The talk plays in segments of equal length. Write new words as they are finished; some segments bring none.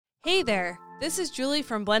Hey there, this is Julie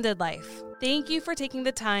from Blended Life. Thank you for taking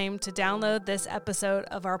the time to download this episode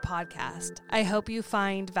of our podcast. I hope you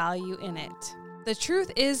find value in it. The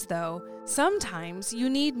truth is, though, sometimes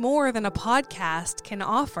you need more than a podcast can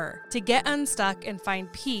offer to get unstuck and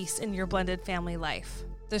find peace in your blended family life.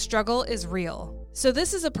 The struggle is real. So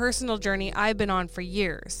this is a personal journey I've been on for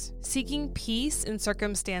years, seeking peace in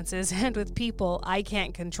circumstances and with people I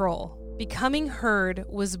can't control. Becoming Heard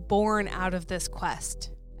was born out of this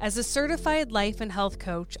quest. As a certified life and health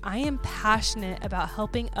coach, I am passionate about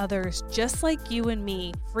helping others just like you and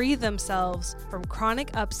me free themselves from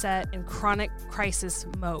chronic upset and chronic crisis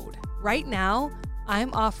mode. Right now,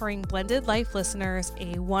 I'm offering Blended Life listeners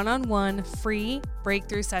a one-on-one free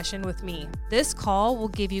breakthrough session with me. This call will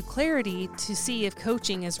give you clarity to see if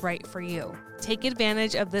coaching is right for you. Take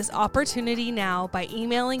advantage of this opportunity now by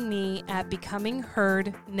emailing me at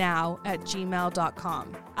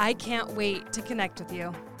becomingheardnow@gmail.com. I can't wait to connect with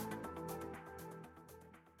you.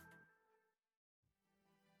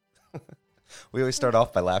 We always start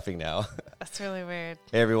off by laughing now. That's really weird.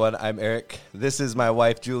 Hey everyone, I'm Eric. This is my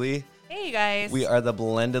wife, Julie. Hey you guys. We are the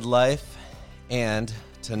Blended Life, and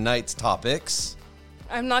tonight's topics.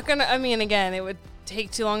 Again, it would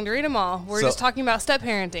take too long to read them all. We're just talking about step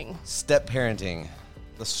parenting. Step parenting,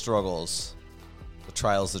 the struggles, the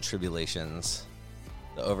trials, the tribulations,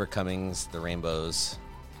 the overcomings, the rainbows.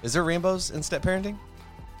 Is there rainbows in step parenting?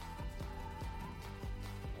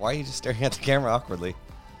 Why are you just staring at the camera awkwardly?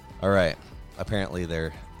 All right. Apparently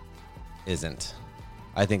there isn't.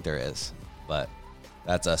 I think there is, but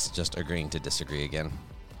that's us just agreeing to disagree again.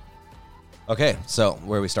 Okay, so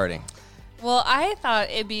where are we starting? Well, I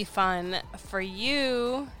thought it'd be fun for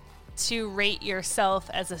you to rate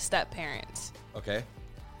yourself as a step parent. Okay.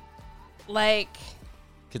 Like,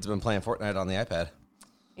 Kids have been playing Fortnite on the iPad.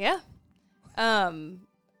 yeah.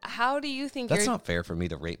 How do you think That's not fair for me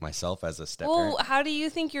to rate myself as a step parent. Well, how do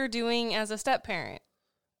you think you're doing as a step parent?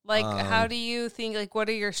 Like, how do you think, like, what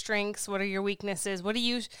are your strengths? What are your weaknesses?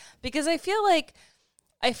 Because I feel like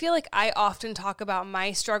I often talk about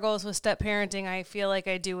my struggles with step parenting. I feel like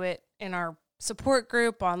I do it in our support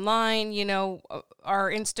group online. You know, our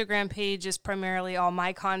Instagram page is primarily all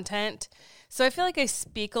my content. So I feel like I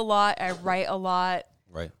speak a lot. I write a lot.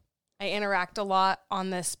 Right. I interact a lot on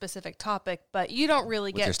this specific topic, but you don't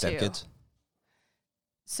really get With your stepkids?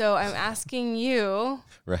 So I'm asking you,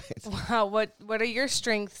 right? wow, what are your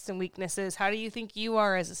strengths and weaknesses? How do you think you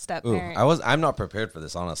are as a step parent? I'm not prepared for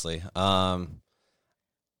this, honestly. I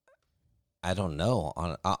don't know.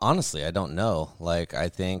 Honestly, I don't know. Like, I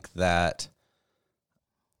think that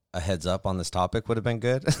a heads up on this topic would have been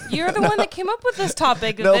good. You're the one that came up with this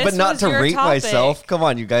topic. No, but not to rate myself. Come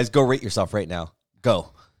on, you guys, go rate yourself right now.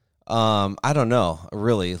 Go. I don't know,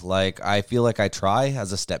 really. Like, I feel like I try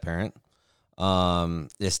as a step parent.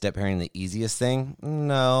 Is step parenting the easiest thing?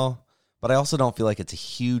 No, but I also don't feel like it's a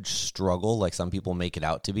huge struggle like some people make it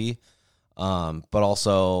out to be. But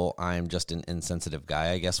also I'm just an insensitive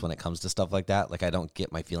guy, I guess, when it comes to stuff like that. Like, I don't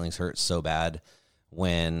get my feelings hurt so bad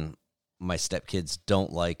when my stepkids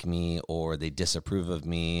don't like me or they disapprove of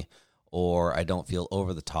me, or I don't feel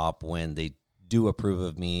over the top when they do approve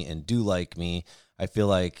of me and do like me. I feel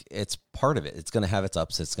like it's part of it. It's going to have its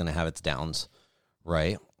ups. It's going to have its downs,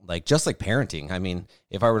 right? Like, just like parenting. I mean,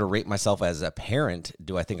 if I were to rate myself as a parent,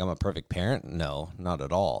 do I think I'm a perfect parent? No, not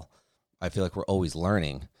at all. I feel like we're always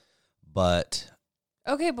learning. But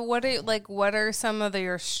okay, but what are some of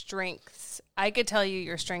your strengths? I could tell you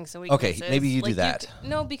your strengths and weaknesses. Okay, maybe you do that.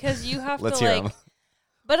 No, because you have Let's to hear them.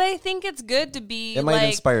 But I think it's good to be. It might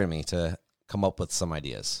inspire me to come up with some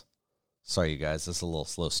ideas. Sorry, you guys. This is a little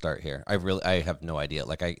slow start here. I have no idea.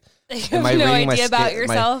 Like, you have no idea about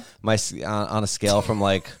yourself. My on a scale from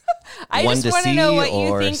like I 1 just to want to C know what you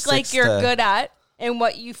or think 6 like you're to, good at and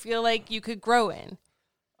what you feel like you could grow in.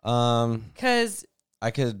 Because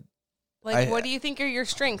I could. What do you think are your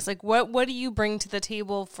strengths? Like, what do you bring to the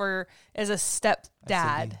table as a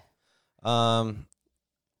stepdad?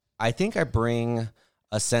 I think I bring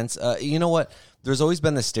a sense. You know what? There's always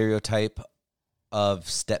been the stereotype of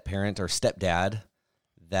step parent or stepdad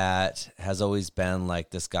that has always been like,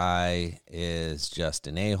 this guy is just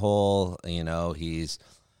an a-hole. You know, he's,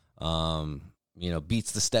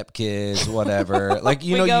 beats the stepkids, whatever. Like,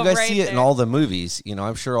 you guys see it in all the movies. You know,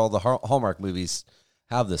 I'm sure all the Hallmark movies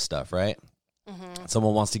have this stuff, right? Mm-hmm.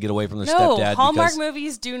 Someone wants to get away from their stepdad. Hallmark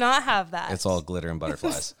movies do not have that. It's all glitter and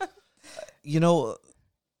butterflies.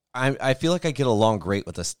 I feel like I get along great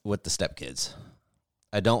with the stepkids.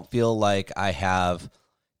 I don't feel like I have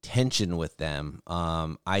tension with them.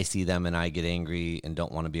 I see them and I get angry and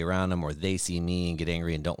don't want to be around them, or they see me and get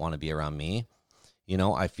angry and don't want to be around me. You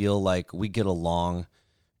know, I feel like we get along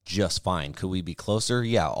just fine. Could we be closer?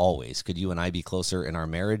 Yeah, always. Could you and I be closer in our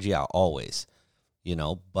marriage? Yeah, always.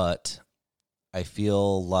 But I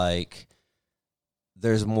feel like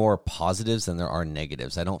there's more positives than there are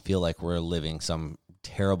negatives. I don't feel like we're living some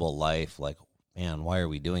terrible life. Like, man, why are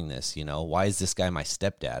we doing this? Why is this guy my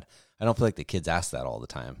stepdad? I don't feel like the kids ask that all the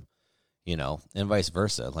time, and vice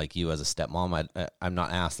versa. Like you as a stepmom, I'm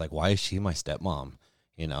not asked, like, why is she my stepmom?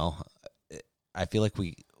 I feel like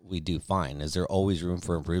we do fine. Is there always room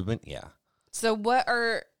for improvement? Yeah. So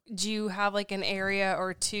do you have like an area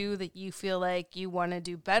or two that you feel like you want to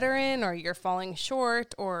do better in, or you're falling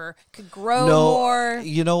short, or could grow more?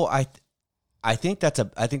 I think that's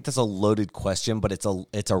a loaded question, but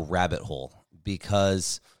it's a rabbit hole,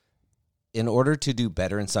 because in order to do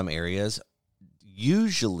better in some areas,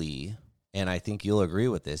 usually, and I think you'll agree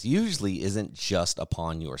with this, usually isn't just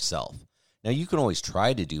upon yourself. Now, you can always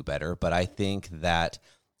try to do better, but I think that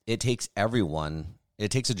it takes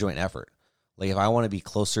a joint effort. Like if I want to be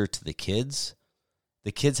closer to the kids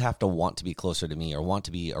have to want to be closer to me or want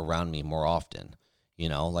to be around me more often.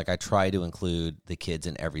 Like I try to include the kids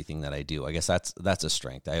in everything that I do. I guess that's a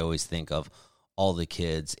strength. I always think of all the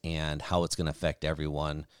kids and how it's going to affect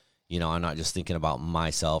everyone. I'm not just thinking about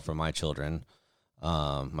myself or my children,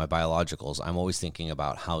 my biologicals. I'm always thinking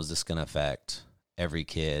about how is this going to affect every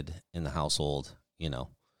kid in the household,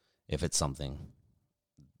 if it's something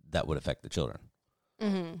that would affect the children.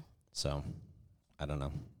 Mm-hmm. So, I don't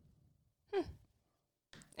know.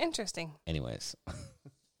 Interesting. Anyways,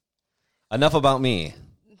 enough about me.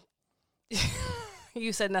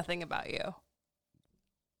 You said nothing about you.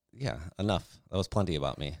 Yeah, enough. That was plenty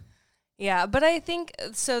about me. Yeah, but I think,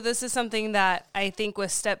 so this is something that I think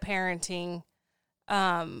with step parenting,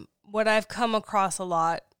 what I've come across a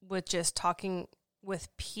lot with just talking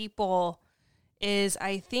with people is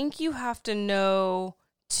I think you have to know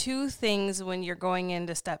two things when you're going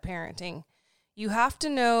into step parenting. You have to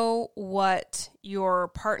know what your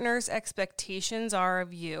partner's expectations are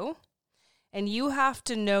of you, and you have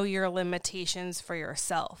to know your limitations for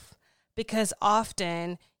yourself, because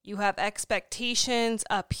often you have expectations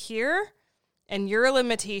up here and your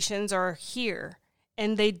limitations are here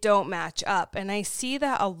and they don't match up. And I see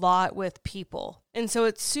that a lot with people. And so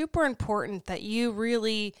it's super important that you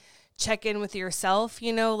really check in with yourself,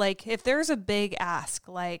 like if there's a big ask,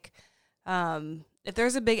 if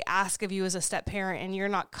there's a big ask of you as a step parent and you're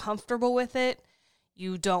not comfortable with it,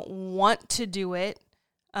 you don't want to do it,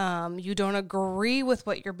 you don't agree with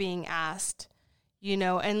what you're being asked,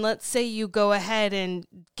 and let's say you go ahead and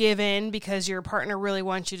give in because your partner really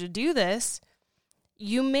wants you to do this,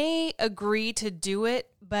 you may agree to do it,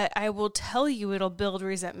 but I will tell you it'll build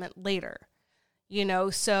resentment later.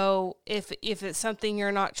 So if it's something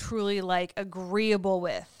you're not truly like agreeable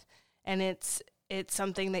with, and it's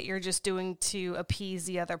something that you're just doing to appease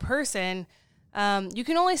the other person, you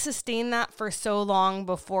can only sustain that for so long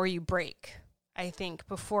before you break. I think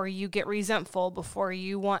before you get resentful, before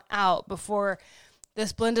you want out, before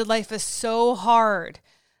this blended life is so hard.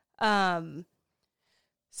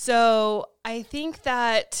 So I think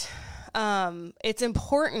that it's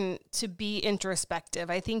important to be introspective.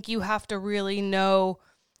 I think you have to really know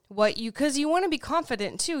because you want to be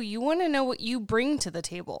confident too. You want to know what you bring to the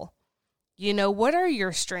table. What are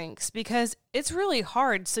your strengths? Because it's really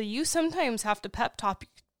hard. So you sometimes have to pep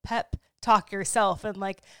talk yourself and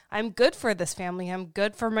like, I'm good for this family. I'm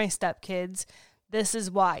good for my stepkids. This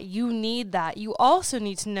is why. You need that. You also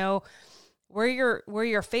need to know where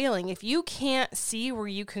you're failing. If you can't see where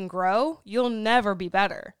you can grow, you'll never be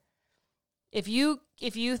better. If you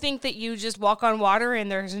think that you just walk on water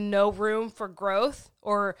and there's no room for growth,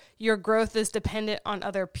 or your growth is dependent on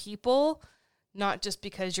other people, not just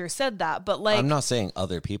because you're said that, but like, I'm not saying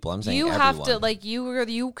other people. I'm saying you everyone. have to, like,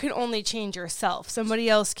 you can only change yourself. Somebody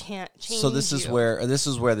else can't change. So this is where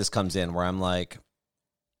this comes in, where I'm like,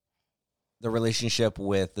 the relationship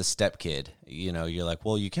with the stepkid, you're like,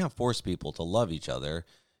 well, you can't force people to love each other.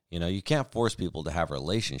 You can't force people to have a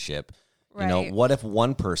relationship. Right. What if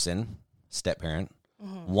one person, step parent,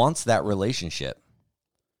 wants that relationship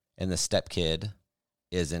and the stepkid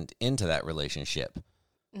isn't into that relationship?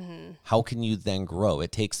 Mm-hmm. How can you then grow?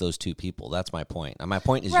 It takes those two people. That's my point. And my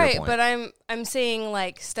point is right, your point. But I'm saying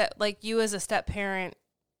like you as a step parent,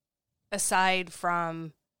 aside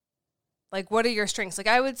from like, what are your strengths? Like,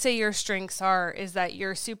 I would say your strengths is that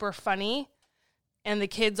you're super funny and the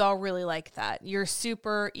kids all really like that. You're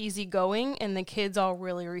super easygoing and the kids all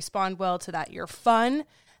really respond well to that. You're fun.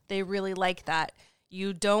 They really like that.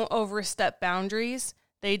 You don't overstep boundaries.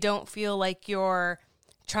 They don't feel like you're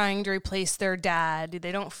trying to replace their dad.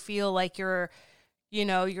 They don't feel like you're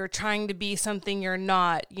trying to be something you're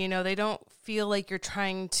not. They don't feel like you're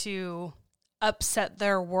trying to upset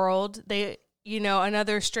their world.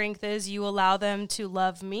 Another strength is you allow them to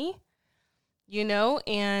love me,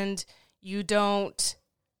 and you don't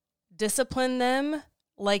discipline them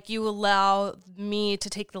like you allow me to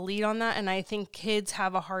take the lead on that. And I think kids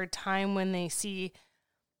have a hard time when they see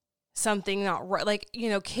something not right. Like,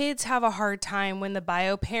 kids have a hard time when the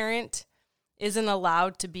bio parent isn't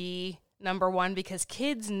allowed to be number one, because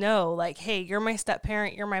kids know, like, hey, you're my step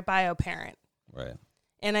parent, you're my bio parent. Right.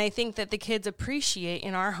 And I think that the kids appreciate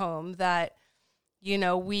in our home that,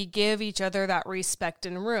 we give each other that respect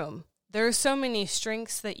and room. There's so many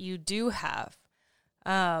strengths that you do have.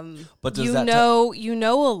 But you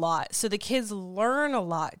know a lot. So the kids learn a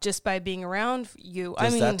lot just by being around you.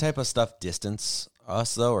 Does that type of stuff distance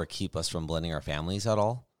us, though, or keep us from blending our families at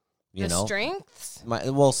all? Strengths?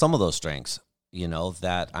 Some of those strengths,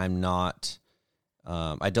 that I'm not,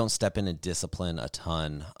 I don't step in and discipline a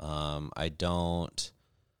ton. I don't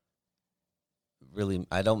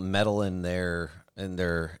meddle in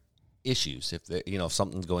their issues. If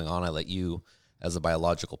something's going on, I let you, as a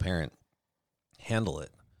biological parent, handle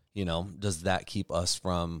it. Does that keep us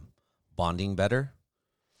from bonding better?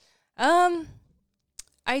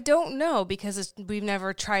 I don't know, because we've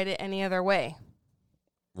never tried it any other way.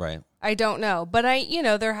 Right. I don't know. But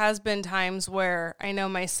there has been times where I know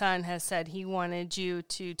my son has said he wanted you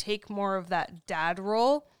to take more of that dad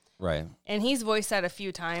role. Right. And he's voiced that a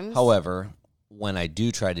few times. However, when I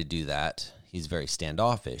do try to do that, he's very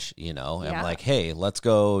standoffish, I'm like, hey, let's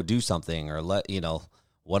go do something, or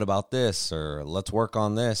what about this, or let's work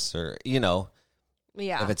on this, or, Yeah.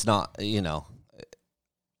 If it's not, Yeah,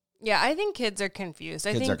 I think kids are confused.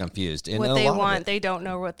 Kids are confused. And what they want, they don't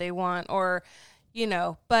know what they want, or,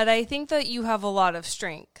 but I think that you have a lot of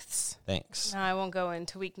strengths. Thanks. Now, I won't go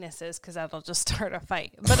into weaknesses because that'll just start a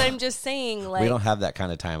fight. But I'm just saying, like, we don't have that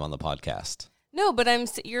kind of time on the podcast. No, but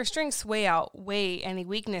your strengths outweigh any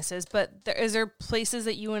weaknesses. But is there places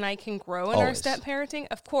that you and I can grow in our step parenting?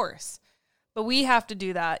 Of course. But we have to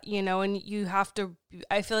do that, and you have to,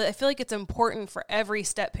 I feel like it's important for every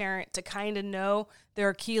step parent to kind of know their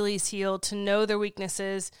Achilles heel, to know their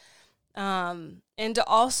weaknesses, and to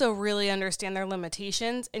also really understand their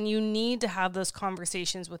limitations. And you need to have those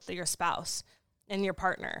conversations with your spouse and your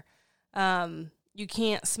partner. You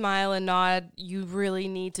can't smile and nod. You really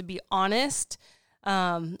need to be honest.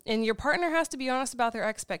 And your partner has to be honest about their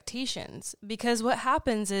expectations, because what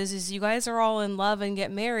happens is you guys are all in love and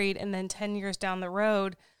get married, and then 10 years down the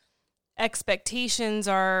road, expectations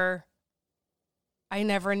are, I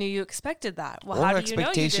never knew you expected that. Well, how do you know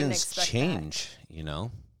you didn't expect change,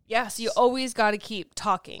 that? Yes, you always got to keep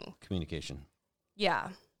talking. Communication. Yeah.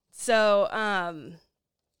 So,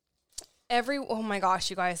 oh my gosh,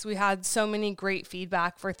 you guys, we had so many great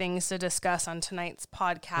feedback for things to discuss on tonight's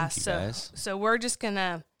podcast. Thank you, guys. So we're just going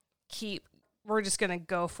to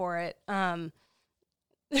go for it.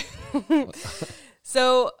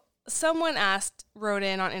 So someone wrote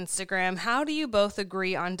in on Instagram, how do you both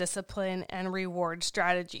agree on discipline and reward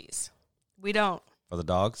strategies? We don't. For the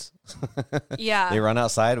dogs? Yeah. They run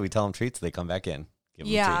outside, we tell them treats, they come back in. Give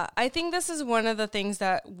them a treat. I think this is one of the things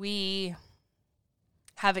that we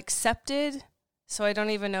have accepted, so I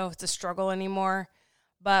don't even know if it's a struggle anymore,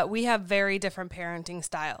 but we have very different parenting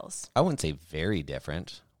styles. I wouldn't say very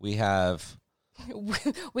different. We can't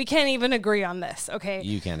even agree on this, okay?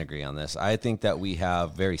 You can't agree on this. I think that we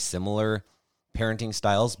have very similar parenting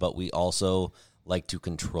styles, but we also like to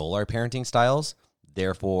control our parenting styles.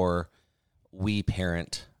 Therefore, we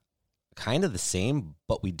parent kind of the same,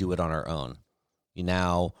 but we do it on our own.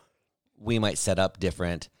 Now, we might set up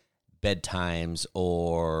different bedtimes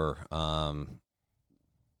or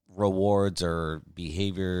rewards or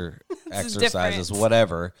behavior exercises,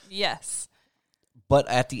 whatever. Yes. But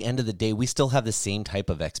at the end of the day, we still have the same type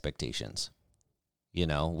of expectations.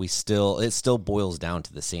 It still boils down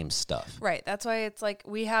to the same stuff. Right. That's why it's like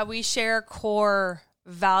we share core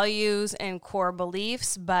values and core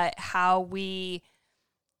beliefs, but how we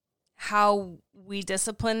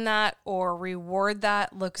discipline that or reward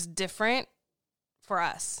that looks different for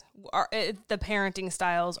us. The parenting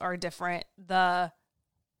styles are different. The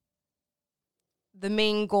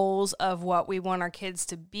main goals of what we want our kids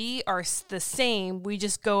to be are the same. We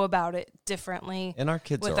just go about it differently. And our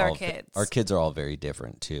kids are all very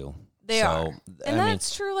different too. They are. And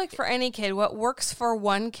that's true like for any kid. What works for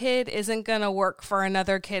one kid isn't going to work for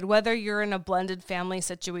another kid, whether you're in a blended family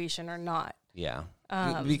situation or not. Yeah.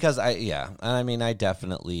 Because I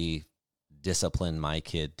definitely discipline my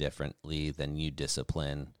kid differently than you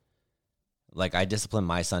discipline. Like, I discipline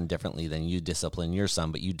my son differently than you discipline your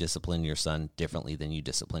son, but you discipline your son differently than you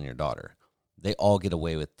discipline your daughter. they all get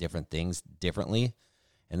away with different things differently,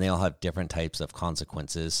 and they all have different types of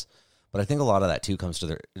consequences. But I think a lot of that too comes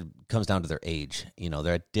down to their age.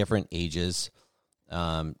 They're at different ages,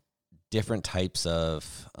 different types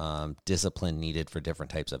of discipline needed for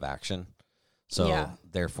different types of action. So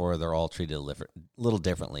therefore, they're all treated a little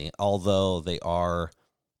differently, although they are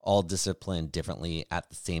all disciplined differently at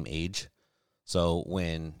the same age. So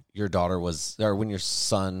when your daughter's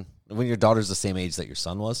the same age that your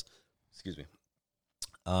son was,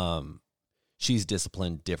 she's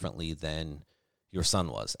disciplined differently than your son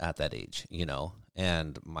was at that age,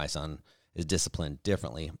 and my son is disciplined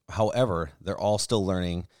differently. However, they're all still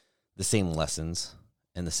learning the same lessons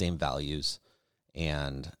and the same values,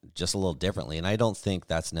 and just a little differently. And I don't think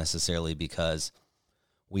that's necessarily because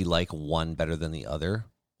we like one better than the other,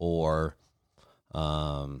 or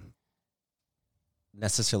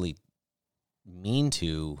necessarily mean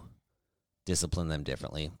to discipline them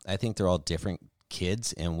differently. I think they're all different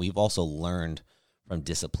kids, and we've also learned from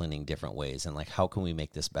disciplining different ways. And like, how can we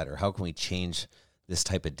make this better? How can we change this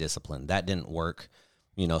type of discipline? That didn't work,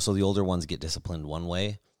 so the older ones get disciplined one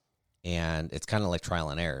way, and it's kind of like trial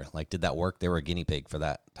and error. Like, did that work? They were a guinea pig for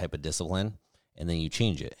that type of discipline, and then you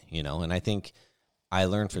change it, and I think I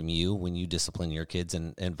learned from you when you discipline your kids,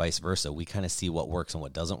 and vice versa. We kind of see what works and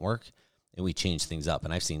what doesn't work, and we change things up.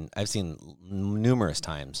 And I've seen numerous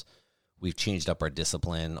times we've changed up our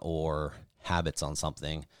discipline or habits on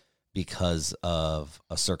something because of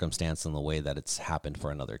a circumstance and the way that it's happened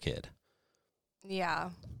for another kid.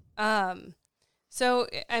 Yeah. So,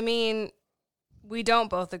 I mean, we don't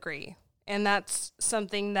both agree. And that's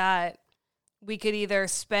something that we could either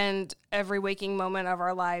spend every waking moment of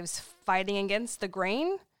our lives fighting against the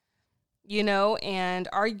grain, and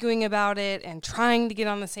arguing about it and trying to get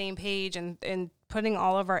on the same page and putting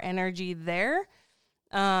all of our energy there.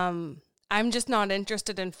 I'm just not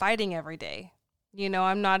interested in fighting every day.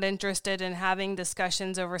 I'm not interested in having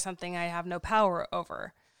discussions over something I have no power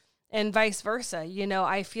over, and vice versa.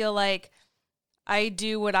 I feel like I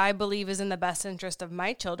do what I believe is in the best interest of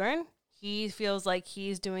my children. He feels like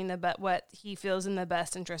he's doing what he feels in the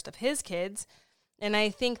best interest of his kids. And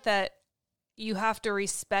I think that you have to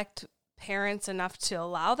respect parents enough to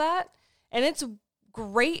allow that. And it's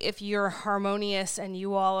great if you're harmonious and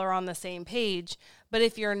you all are on the same page. But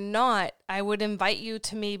if you're not, I would invite you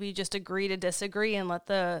to maybe just agree to disagree and let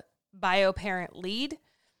the bio parent lead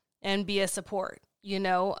and be a support,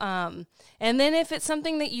 and then if it's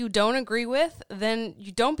something that you don't agree with, then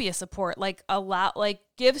you don't be a support.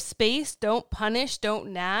 Give space, don't punish,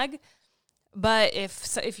 don't nag. But if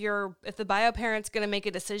the bio parent's going to make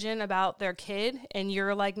a decision about their kid and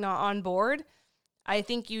you're not on board, I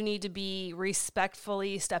think you need to be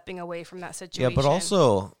respectfully stepping away from that situation. Yeah,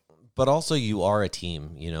 but also you are a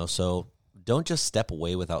team, so don't just step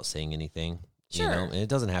away without saying anything. Sure. And it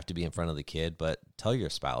doesn't have to be in front of the kid, but tell your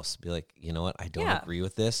spouse, be like, you know what, I don't agree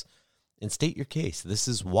with this, and state your case. This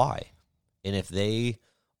is why. And if they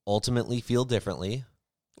ultimately feel differently,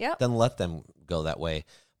 then let them go that way.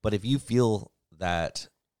 But if you feel that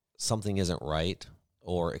something isn't right,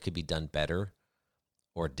 or it could be done better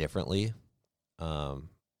or differently, I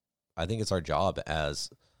think it's our job as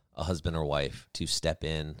a husband or wife to step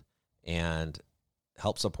in and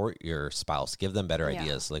help support your spouse, give them better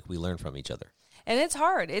ideas. Like, we learn from each other. And it's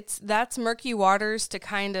hard. That's murky waters to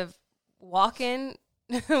kind of walk in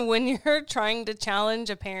when you're trying to challenge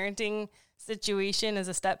a parenting situation as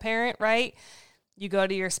a step parent, right? You go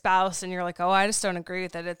to your spouse and you're like, oh, I just don't agree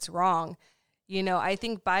with it. It's wrong. I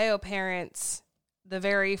think bio parents, the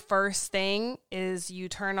very first thing is you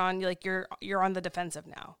turn on, you're on the defensive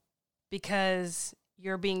now because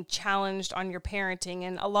you're being challenged on your parenting.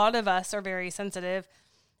 And a lot of us are very sensitive.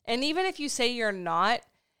 And even if you say you're not,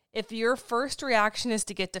 if your first reaction is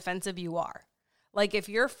to get defensive, you are. If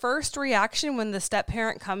your first reaction when the step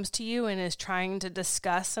parent comes to you and is trying to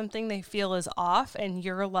discuss something they feel is off, and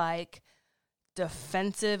you're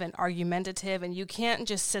defensive and argumentative and you can't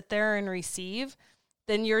just sit there and receive,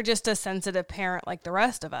 then you're just a sensitive parent like the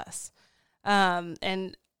rest of us.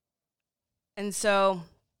 And so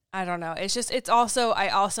I don't know. I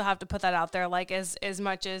also have to put that out there. As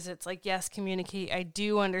much as it's yes, communicate. I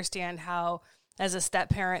do understand how, as a step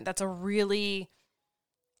parent, that's a really,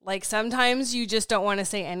 sometimes you just don't want to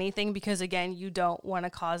say anything because, again, you don't want to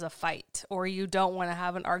cause a fight, or you don't want to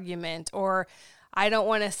have an argument, or I don't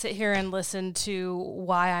want to sit here and listen to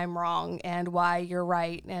why I'm wrong and why you're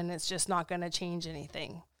right, and it's just not going to change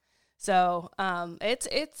anything. So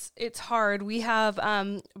it's hard. We have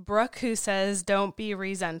Brooke who says, don't be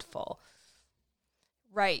resentful.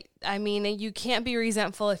 Right. I mean, you can't be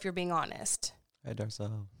resentful if you're being honest. Hi,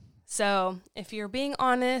 Darcel. So if you're being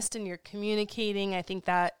honest and you're communicating, I think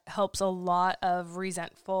that helps a lot of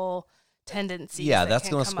resentful tendencies. Yeah, that's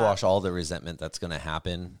going to squash all the resentment that's going to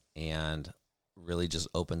happen and really just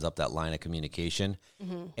opens up that line of communication.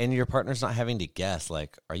 Mm-hmm. And your partner's not having to guess,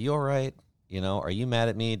 like, are you all right? You know, are you mad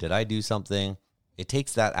at me? Did I do something? It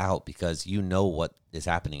takes that out because you know what is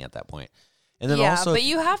happening at that point. And then also, but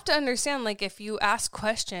you have to understand, like, if you ask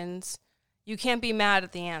questions, you can't be mad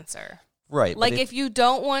at the answer. Right. Like, if you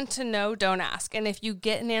don't want to know, don't ask. And if you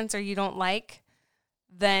get an answer you don't like,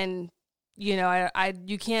 then, you know,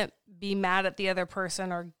 you can't be mad at the other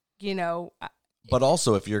person or, you know. But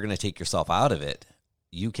also, if you're going to take yourself out of it,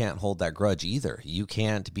 you can't hold that grudge either. You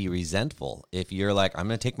can't be resentful. If you're like, I'm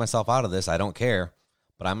going to take myself out of this, I don't care,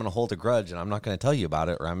 but I'm going to hold a grudge and I'm not going to tell you about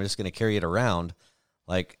it, or I'm just going to carry it around.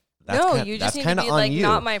 Like, you just need to be like,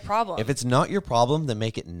 not my problem. If it's not your problem, then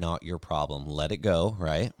make it not your problem. Let it go,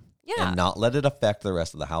 right? Yeah. And not let it affect the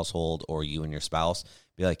rest of the household or you and your spouse.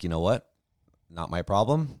 Be like, you know what? Not my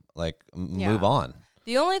problem. Like, move on.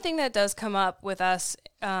 The only thing that does come up with us,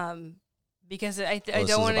 because I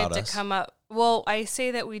don't want it to come up. Well, I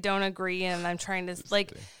say that we don't agree, and I'm trying to,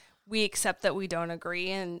 like, we accept that we don't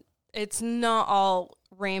agree, and it's not all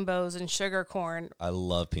rainbows and sugar corn. I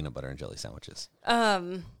love peanut butter and jelly sandwiches.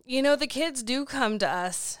 You know, the kids do come to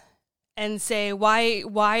us and say,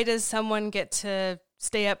 why does someone get to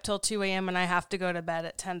stay up till 2 a.m. and I have to go to bed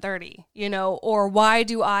at 10:30? You know, or why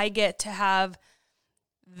do I get to have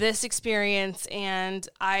this experience and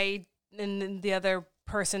the other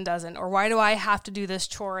person doesn't? Or why do I have to do this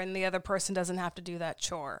chore and the other person doesn't have to do that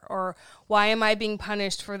chore? Or why am I being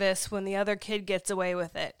punished for this when the other kid gets away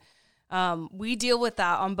with it? We deal with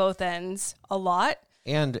that on both ends a lot.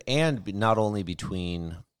 And not only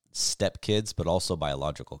between step kids, but also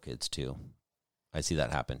biological kids too. I see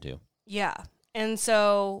that happen too. Yeah. And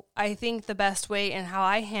so I think the best way and how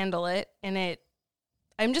I handle it,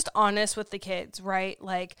 I'm just honest with the kids, right?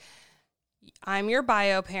 Like, I'm your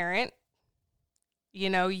bio parent. You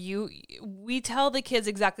know, we tell the kids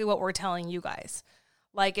exactly what we're telling you guys.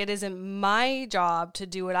 Like, it isn't my job to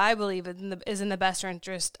do what I believe is in the best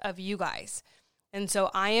interest of you guys. And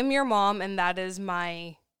so I am your mom, and that is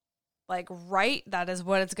my, like, right. That is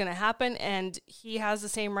what is going to happen. And he has the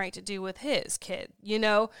same right to do with his kid, you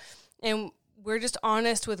know? And we're just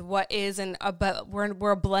honest with what is, and but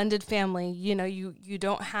we're a blended family. You know, you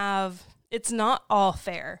don't have, it's not all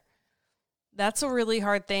fair. That's a really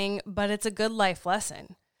hard thing, but it's a good life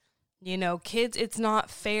lesson. You know, kids, it's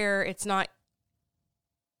not fair. It's not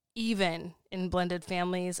even in blended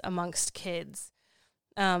families amongst kids.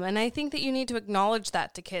 And I think that you need to acknowledge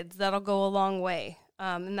that to kids. That'll go a long way.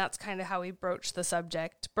 And that's kind of how we broach the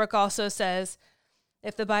subject. Brooke also says,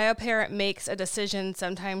 if the bio parent makes a decision,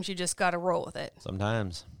 sometimes you just got to roll with it.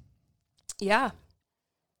 Sometimes. Yeah.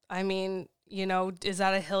 I mean, you know, is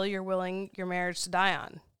that a hill you're willing your marriage to die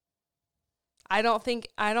on? I don't think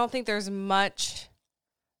there's much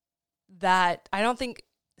that, I don't think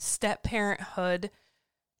step parenthood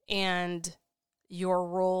and your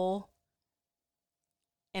role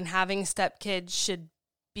in having stepkids should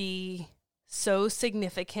be so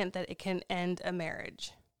significant that it can end a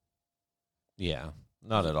marriage. Yeah,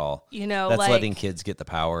 not at all. You know, that's like, letting kids get the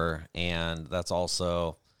power, and that's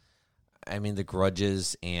also, I mean, the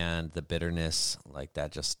grudges and the bitterness, like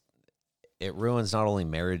that just, it ruins not only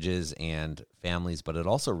marriages and families, but it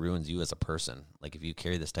also ruins you as a person. Like, if you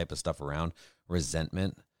carry this type of stuff around,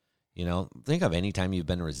 resentment, you know, think of any time you've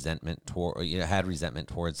been had resentment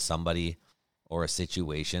towards somebody or a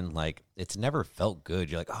situation. Like, it's never felt good.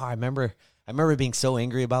 You're like, oh, I remember being so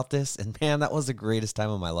angry about this, and man, that was the greatest time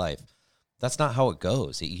of my life. That's not how it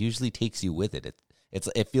goes. It usually takes you with it.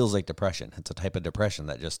 It feels like depression. It's a type of depression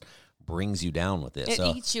that just brings you down with it. It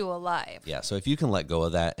eats you alive. Yeah. So if you can let go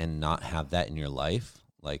of that and not have that in your life,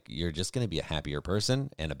 like, you're just going to be a happier person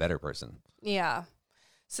and a better person. Yeah.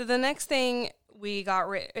 So the next thing we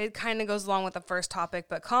got, it kind of goes along with the first topic,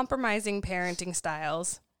 but compromising parenting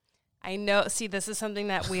styles. I know. See, this is something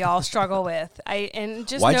that we all struggle with. Why'd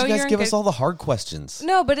you guys give us all the hard questions?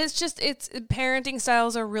 No, but it's parenting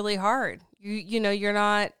styles are really hard. You know, you're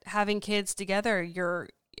not having kids together.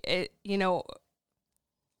 It's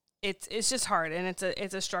just hard, and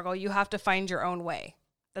it's a struggle. You have to find your own way.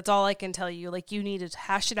 That's all I can tell you. Like, you need to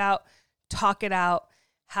hash it out, talk it out,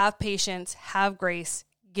 have patience, have grace,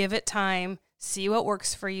 give it time, see what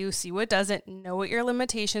works for you, see what doesn't, know what your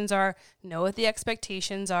limitations are, know what the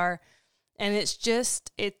expectations are. And it's just,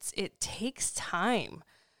 it takes time.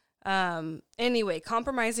 Anyway,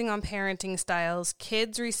 compromising on parenting styles,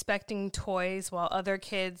 kids respecting toys while other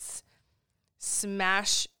kids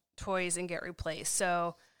smash toys and get replaced.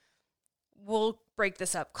 So we'll break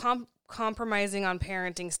this up. Compromising on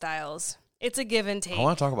parenting styles. It's a give and take. I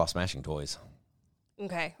want to talk about smashing toys.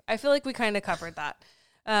 Okay. I feel like we kind of covered that.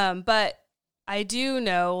 But I do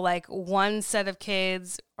know, like, one set of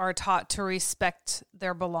kids are taught to respect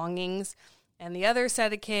their belongings, and the other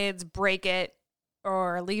set of kids break it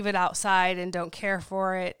or leave it outside and don't care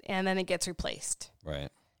for it, and then it gets replaced. Right.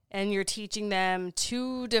 And you're teaching them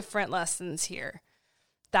two different lessons here.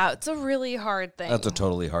 That's a really hard thing. That's a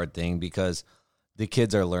totally hard thing because the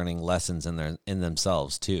kids are learning lessons in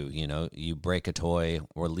themselves too. You know, you break a toy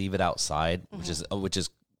or leave it outside, which is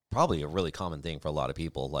probably a really common thing for a lot of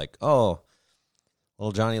people. Like, oh,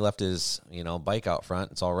 little Johnny left his, bike out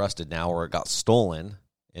front. It's all rusted now, or it got stolen,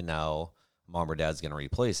 and now mom or dad's going to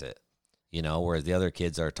replace it. Whereas the other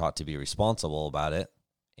kids are taught to be responsible about it.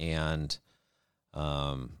 And,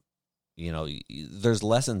 there's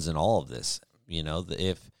lessons in all of this.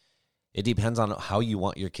 If it depends on how you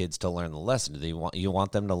want your kids to learn the lesson. Do you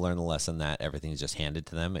want them to learn the lesson that everything's just handed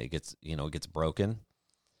to them? It gets, it gets broken,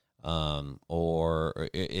 and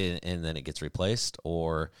then it gets replaced,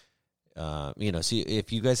 or, see,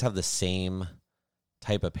 if you guys have the same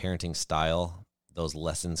type of parenting style, those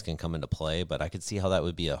lessons can come into play. But I could see how that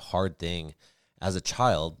would be a hard thing as a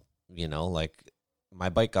child. Like my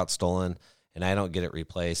bike got stolen and I don't get it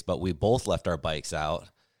replaced, but we both left our bikes out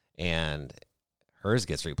and hers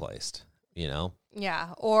gets replaced,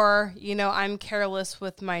 Yeah. Or, I'm careless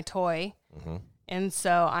with my toy. Mm-hmm. And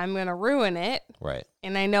so I'm going to ruin it. Right.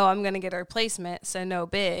 And I know I'm going to get a replacement, so no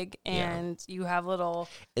big. And you have little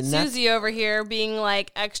Susie over here being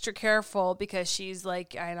like extra careful because she's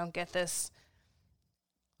like, I don't get this.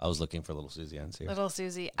 I was looking for little Susie on here. Little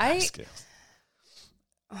Susie.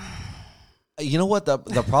 You know what?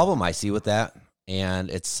 The problem I see with that, and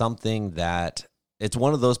it's something that, it's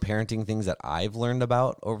one of those parenting things that I've learned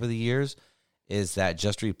about over the years, is that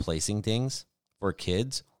just replacing things for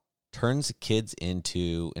kids turns kids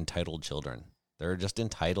into entitled children. They're just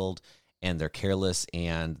entitled and they're careless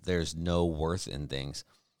and there's no worth in things.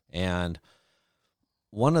 And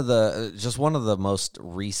one of the most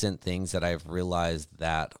recent things that I've realized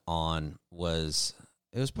that on was,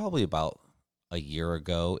 it was probably about a year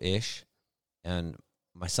ago-ish, and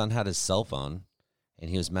my son had his cell phone, and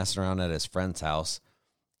he was messing around at his friend's house,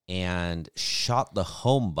 and shot the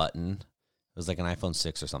home button. It was like an iPhone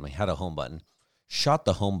 6 or something. Had a home button. Shot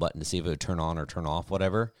the home button to see if it would turn on or turn off,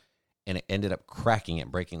 whatever, and it ended up cracking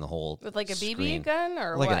it, breaking the whole with like a screen. BB gun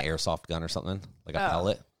or like what? An airsoft gun or something, like a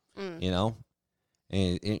pellet,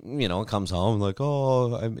 And it comes home like,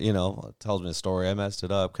 tells me a story. I messed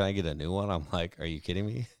it up. Can I get a new one? I'm like, are you kidding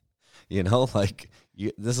me?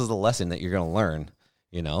 This is a lesson that you're going to learn,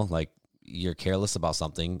 like you're careless about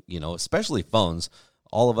something, especially phones.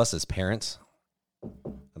 All of us as parents,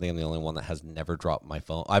 I think I'm the only one that has never dropped my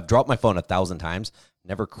phone. I've dropped my phone 1,000 times,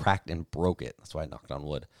 never cracked and broke it. That's why I knocked on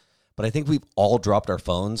wood. But I think we've all dropped our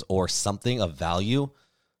phones or something of value.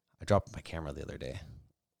 I dropped my camera the other day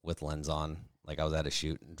with lens on. Like I was at a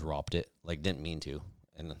shoot and dropped it. Like didn't mean to.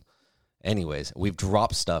 And anyways, we've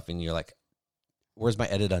dropped stuff and you're like, where's my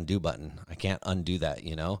edit undo button? I can't undo that,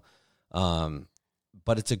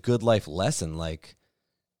 But it's a good life lesson. Like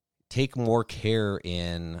take more care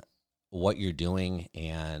in what you're doing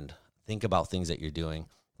and think about things that you're doing.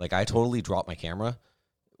 Like I totally dropped my camera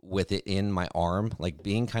with it in my arm, like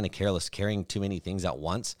being kind of careless, carrying too many things at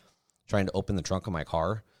once, trying to open the trunk of my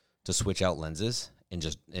car to switch out lenses and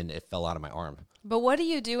it fell out of my arm. But what do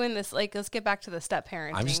you do in this? Like, let's get back to the step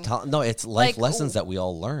parenting. I'm just telling, no, it's life lessons that we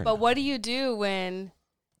all learn. But what do you do when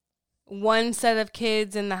one set of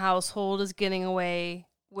kids in the household is getting away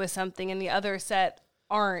with something and the other set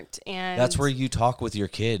aren't? And that's where you talk with your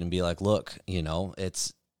kid and be like, look,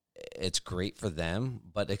 it's great for them,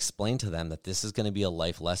 but explain to them that this is going to be a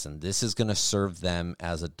life lesson. This is going to serve them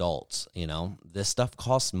as adults. This stuff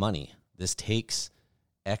costs money. This takes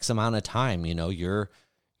X amount of time. Your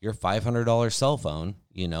 $500 cell phone,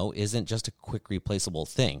 isn't just a quick replaceable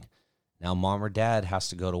thing. Now, mom or dad has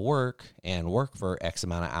to go to work and work for X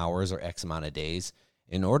amount of hours or X amount of days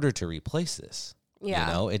in order to replace this.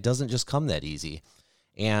 Yeah. It doesn't just come that easy.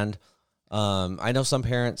 And I know some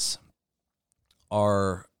parents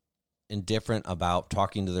are indifferent about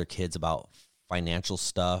talking to their kids about financial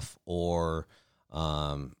stuff or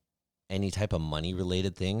any type of money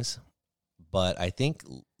related things. But I think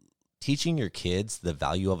teaching your kids the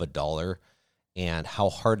value of a dollar and how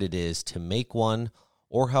hard it is to make one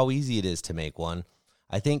or how easy it is to make one,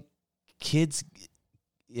 I think kids,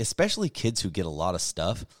 especially kids who get a lot of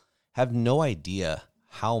stuff, have no idea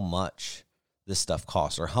how much this stuff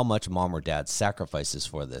costs or how much mom or dad sacrifices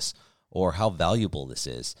for this or how valuable this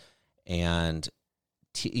is. And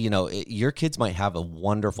your kids might have a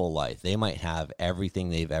wonderful life. They might have everything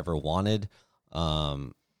they've ever wanted.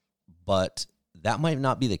 But that might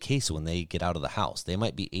not be the case when they get out of the house. They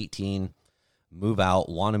might be 18, move out,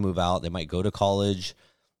 want to move out. They might go to college,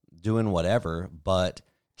 doing whatever. But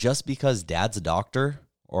just because dad's a doctor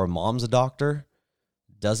or mom's a doctor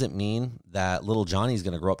doesn't mean that little Johnny's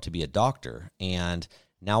going to grow up to be a doctor. And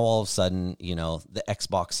now all of a sudden, the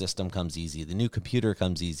Xbox system comes easy. The new computer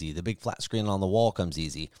comes easy. The big flat screen on the wall comes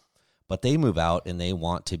easy. But they move out and they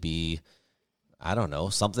want to be, I don't know,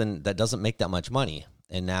 something that doesn't make that much money.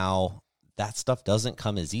 And now that stuff doesn't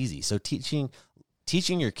come as easy. So teaching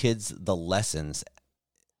your kids the lessons,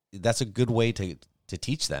 that's a good way to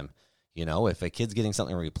teach them. If a kid's getting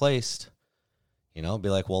something replaced, be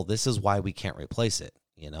like, well, this is why we can't replace it.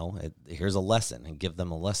 Here's a lesson, and give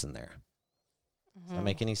them a lesson there. Does that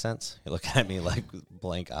make any sense? You look at me like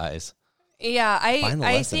blank eyes. Yeah,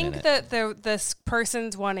 I think that this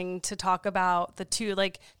person's wanting to talk about the two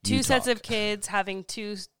sets of kids having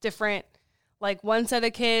two different, one set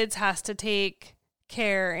of kids has to take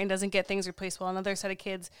care and doesn't get things replaced, while another set of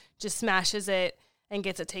kids just smashes it and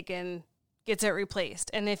gets it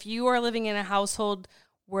replaced. And if you are living in a household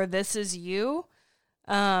where this is you,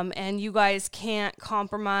 and you guys can't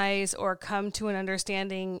compromise or come to an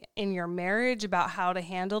understanding in your marriage about how to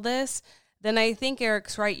handle this, then I think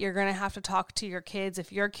Eric's right. You're going to have to talk to your kids.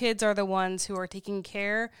 If your kids are the ones who are taking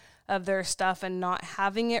care of their stuff and not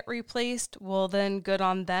having it replaced, well, then good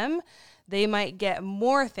on them. They might get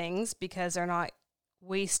more things because they're not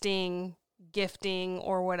wasting, gifting,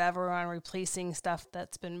 or whatever on replacing stuff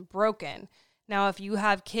that's been broken. Now, if you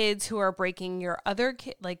have kids who are breaking your other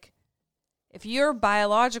kid, if your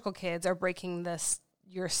biological kids are breaking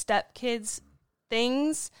your stepkids'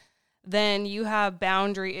 things, then you have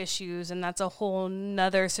boundary issues, and that's a whole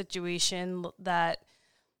nother situation that,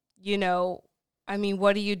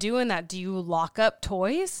 what do you do in that? Do you lock up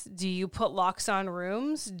toys? Do you put locks on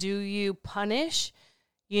rooms? Do you punish?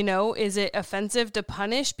 Is it offensive to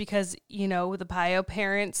punish because, the bio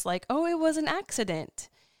parents it was an accident,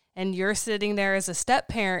 and you're sitting there as a step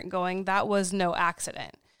parent going, that was no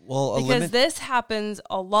accident. Well, because this happens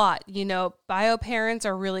a lot. Bio parents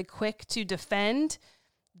are really quick to defend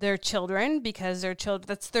their children because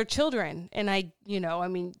that's their children. And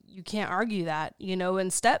you can't argue that,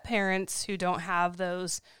 and step parents who don't have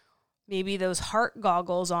those heart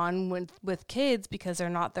goggles on with kids because they're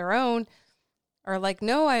not their own are like,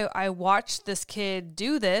 no, I watched this kid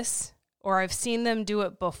do this, or I've seen them do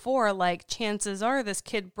it before. Chances are this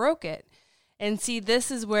kid broke it. And see,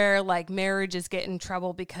 this is where marriages get in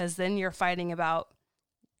trouble, because then you're fighting about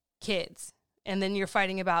kids, and then you're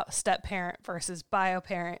fighting about step parent versus bio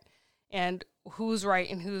parent and who's right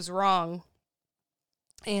and who's wrong.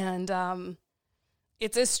 And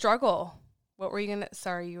it's a struggle. What were you going to,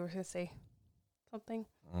 sorry, you were going to say something?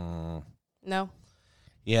 No?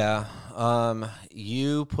 Yeah.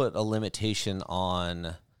 You put a limitation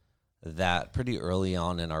on that pretty early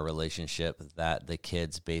on in our relationship, that the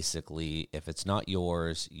kids basically, if it's not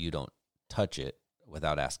yours, you don't touch it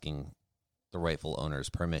without asking the rightful owner's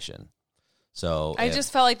permission. So I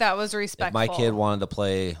just felt like that was respectful. If my kid wanted to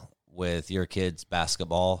play with your kid's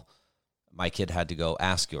basketball, my kid had to go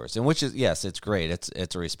ask yours. And which is, yes, it's great.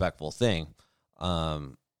 It's a respectful thing.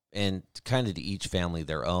 And kind of to each family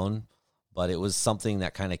their own, but it was something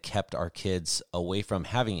that kind of kept our kids away from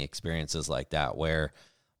having experiences like that, where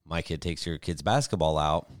my kid takes your kid's basketball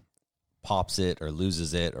out, pops it or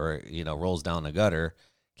loses it, or, rolls down the gutter,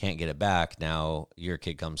 can't get it back. Now your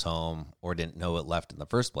kid comes home or didn't know it left in the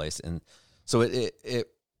first place. And so it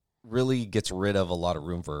really gets rid of a lot of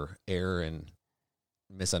room for error and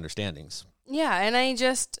misunderstandings. Yeah. And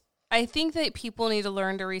I think that people need to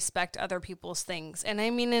learn to respect other people's things. And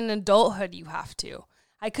in adulthood, you have to.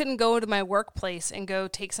 I couldn't go to my workplace and go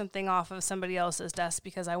take something off of somebody else's desk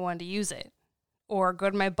because I wanted to use it. Or go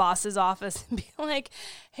to my boss's office and be like,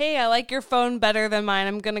 hey, I like your phone better than mine.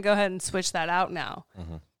 I'm going to go ahead and switch that out now.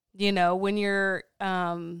 Mm-hmm. When you're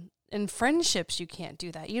in friendships, you can't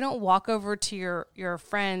do that. You don't walk over to your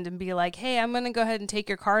friend and be like, hey, I'm going to go ahead and take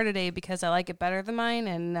your car today because I like it better than mine,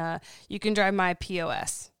 and you can drive my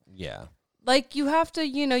POS. Yeah. You have to,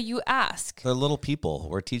 you ask. They're little people.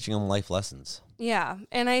 We're teaching them life lessons. Yeah,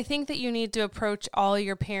 and I think that you need to approach all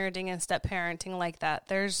your parenting and step parenting like that.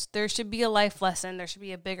 There should be a life lesson. There should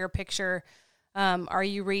be a bigger picture. Are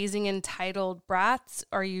you raising entitled brats?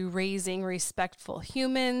 Are you raising respectful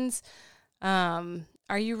humans?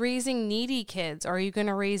 Are you raising needy kids? Or are you going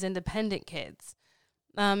to raise independent kids?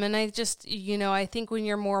 And I just, I think when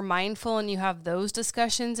you're more mindful and you have those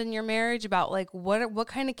discussions in your marriage about what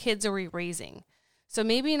kind of kids are we raising? So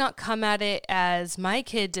maybe not come at it as my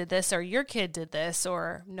kid did this or your kid did this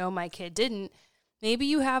or no, my kid didn't. Maybe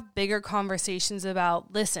you have bigger conversations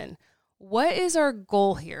about, listen, what is our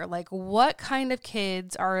goal here? Like, what kind of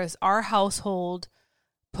kids is our household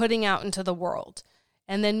putting out into the world?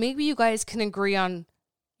 And then maybe you guys can agree on,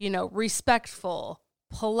 respectful,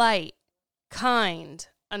 polite, kind,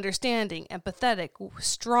 understanding, empathetic,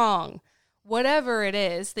 strong, whatever it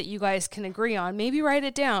is that you guys can agree on. Maybe write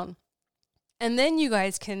it down. And then you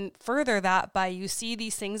guys can further that by you see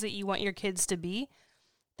these things that you want your kids to be.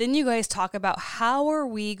 Then you guys talk about how are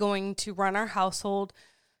we going to run our household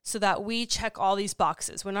so that we check all these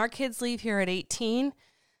boxes. When our kids leave here at 18,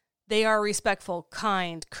 they are respectful,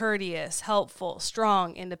 kind, courteous, helpful,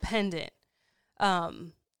 strong, independent.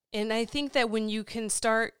 And I think that when you can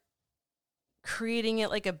start creating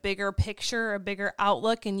it like a bigger picture, a bigger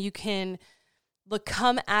outlook, and you can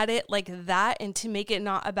come at it like that and to make it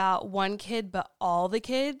not about one kid, but all the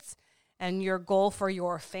kids and your goal for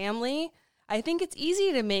your family, I think it's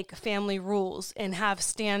easy to make family rules and have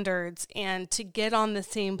standards and to get on the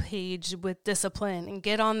same page with discipline and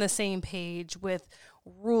get on the same page with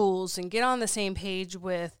rules and get on the same page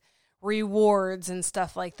with rewards and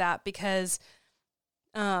stuff like that. Because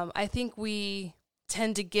I think we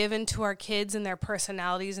tend to give into our kids and their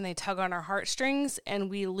personalities and they tug on our heartstrings and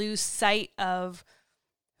we lose sight of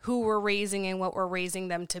who we're raising and what we're raising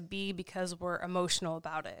them to be because we're emotional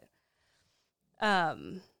about it.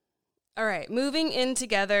 All right, moving in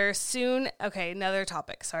together soon. Okay, another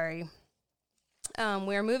topic, sorry.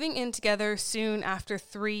 We're moving in together soon after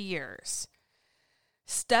 3 years.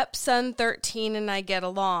 Stepson 13 and I get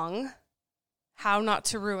along. How not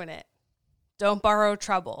to ruin it. Don't borrow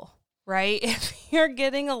trouble. Right? If you're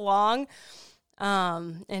getting along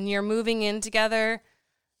and you're moving in together,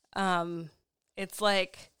 it's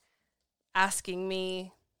like asking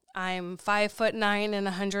me, I'm 5'9" and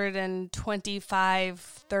 125,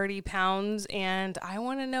 30 pounds, and I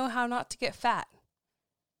want to know how not to get fat.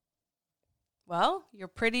 Well, you're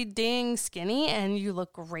pretty dang skinny and you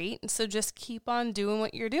look great, so just keep on doing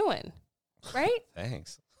what you're doing. Right?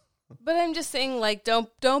 Thanks. But I'm just saying, like,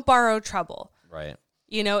 don't borrow trouble. Right.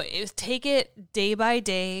 Take it day by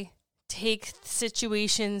day, take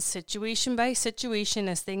situation by situation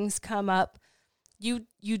as things come up. You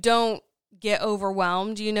don't get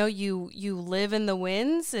overwhelmed. You live in the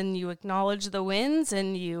wins and you acknowledge the wins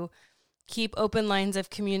and you keep open lines of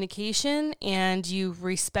communication and you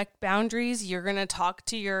respect boundaries. You're going to talk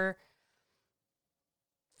to your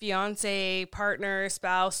fiance, partner,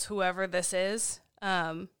 spouse, whoever this is,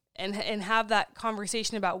 and have that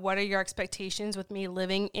conversation about what are your expectations with me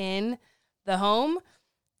living in the home.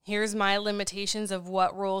 Here's my limitations of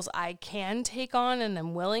what roles I can take on and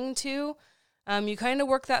am willing to. You kind of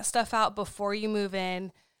work that stuff out before you move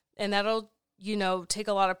in, and that'll, take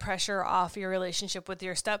a lot of pressure off your relationship with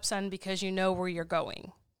your stepson because you know where you're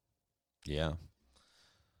going. Yeah.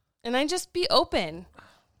 And I just be open.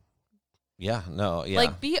 Yeah, no, yeah.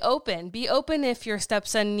 Like, be open. Be open if your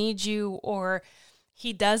stepson needs you or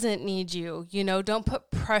he doesn't need you. Don't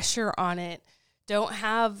put pressure on it. Don't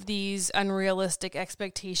have these unrealistic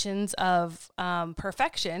expectations of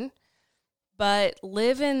perfection, but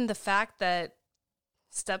live in the fact that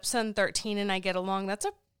stepson 13 and I get along. That's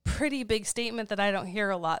a pretty big statement that I don't hear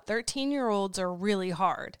a lot. 13-year-olds are really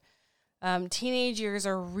hard. Teenage years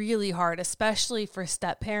are really hard, especially for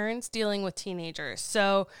step parents dealing with teenagers.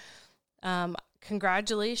 So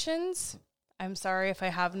congratulations. I'm sorry if I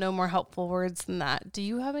have no more helpful words than that. Do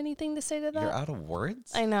you have anything to say to that? You're out of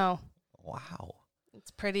words? I know. Wow.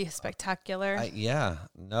 It's pretty spectacular. You've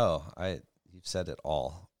said it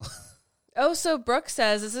all. Oh, so Brooke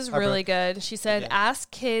says, this is really good. She said,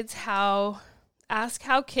 ask how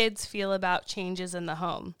kids feel about changes in the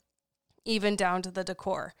home, even down to the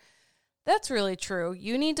decor. That's really true.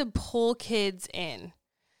 You need to pull kids in.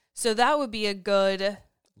 So that would be a good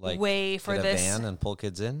way for get a this van and pull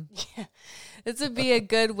kids in. Yeah, this would be a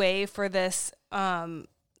good way for this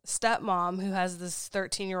stepmom who has this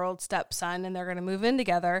 13-year-old stepson, and they're going to move in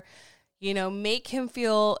together. Make him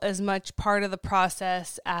feel as much part of the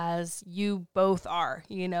process as you both are.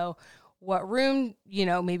 What room?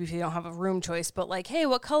 Maybe if you don't have a room choice, but like, hey,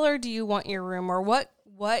 what color do you want your room, or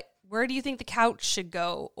where do you think the couch should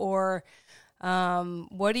go, or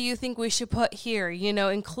what do you think we should put here?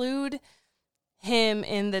 Include him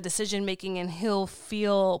in the decision making and he'll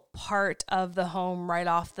feel part of the home right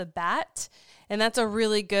off the bat. And that's a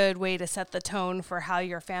really good way to set the tone for how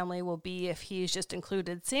your family will be if he's just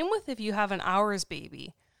included. Same with if you have an ours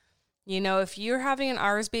baby. If you're having an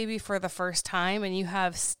ours baby for the first time and you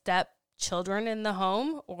have step children in the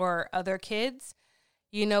home or other kids,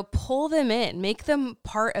 pull them in, make them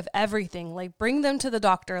part of everything. Like bring them to the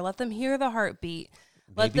doctor, let them hear the heartbeat.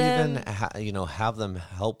 Maybe even have them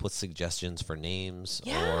help with suggestions for names,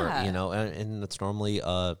 or and it's normally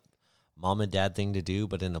a mom and dad thing to do,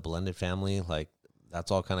 but in a blended family, like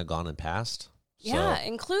that's all kind of gone and past. Yeah, so,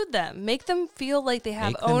 include them, make them feel like they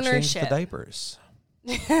have ownership. Change the diapers.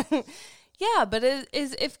 Yeah, but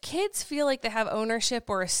if kids feel like they have ownership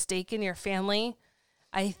or a stake in your family,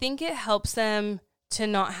 I think it helps them to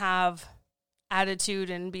not have attitude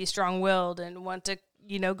and be strong-willed and want to,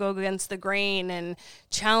 go against the grain and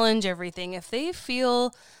challenge everything. If they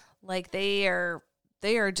feel like they are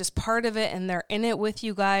just part of it and they're in it with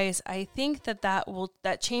you guys, I think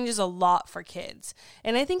that changes a lot for kids.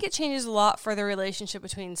 And I think it changes a lot for the relationship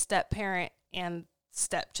between step-parent and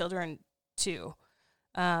stepchildren too.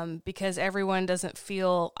 Because everyone doesn't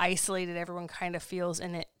feel isolated. Everyone kind of feels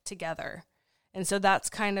in it together. And so that's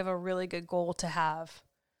kind of a really good goal to have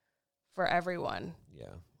for everyone.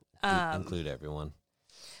 Yeah. Include everyone.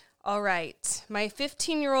 All right. My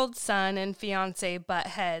 15-year-old son and fiance butt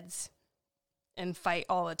heads and fight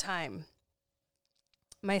all the time.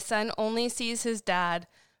 My son only sees his dad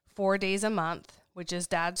 4 days a month, which is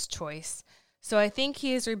dad's choice. So I think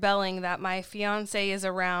he is rebelling that my fiance is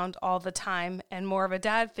around all the time and more of a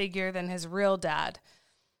dad figure than his real dad.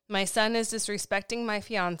 My son is disrespecting my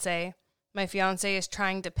fiance. My fiance is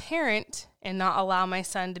trying to parent and not allow my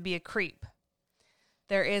son to be a creep.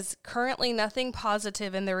 There is currently nothing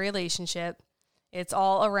positive in the relationship. It's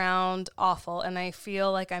all around awful, and I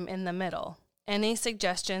feel like I'm in the middle. Any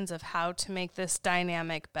suggestions of how to make this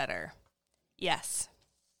dynamic better? Yes.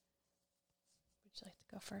 Would you like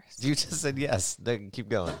to go first? You just said yes. Keep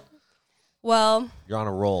going. Well, you're on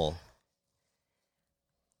a roll.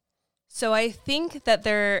 So I think that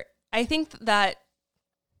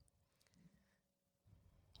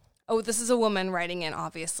this is a woman writing in,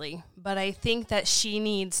 obviously, but I think that she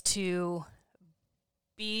needs to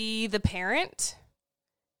be the parent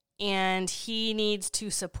and he needs to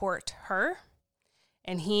support her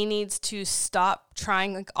and he needs to stop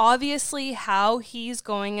trying. Like, obviously, how he's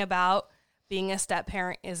going about being a step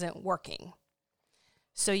parent isn't working.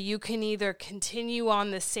 So you can either continue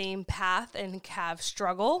on the same path and have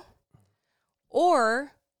struggle,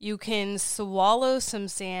 or you can swallow some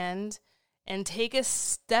sand and take a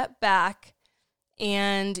step back,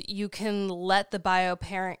 and you can let the bio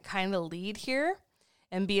parent kind of lead here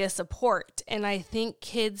and be a support. And I think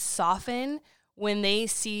kids soften when they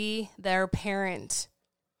see their parent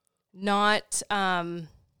not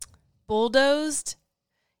bulldozed.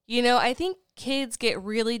 I think kids get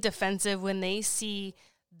really defensive when they see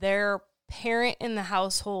their parent in the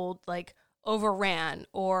household like overran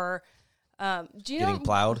or getting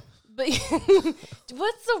plowed. But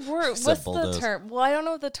what's the word? What's the term? Well, I don't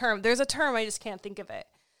know the term. There's a term, I just can't think of it.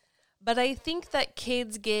 But I think that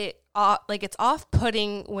kids get it's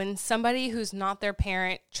off-putting when somebody who's not their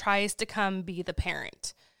parent tries to come be the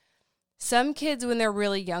parent. Some kids, when they're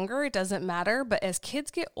really younger, it doesn't matter. But as kids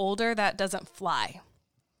get older, that doesn't fly.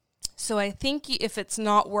 So I think if it's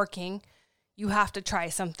not working, you have to try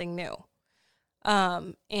something new.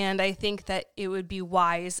 And I think that it would be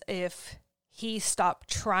wise if he stopped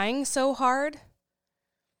trying so hard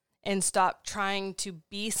and stopped trying to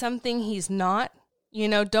be something he's not.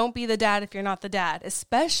 Don't be the dad if you're not the dad,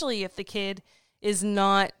 especially if the kid is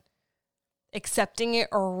not accepting it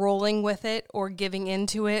or rolling with it or giving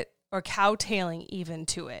into it or cowtailing even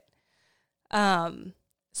to it.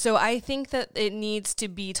 So I think that it needs to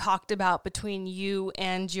be talked about between you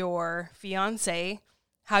and your fiance,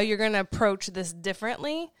 how you're going to approach this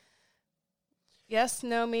differently. Yes,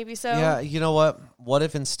 no, maybe so. Yeah, you know what? What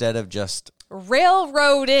if instead of just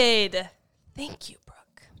railroaded? Thank you,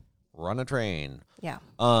 Brooke. Run a train. Yeah.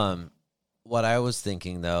 What I was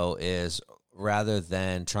thinking though is rather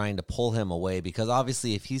than trying to pull him away, because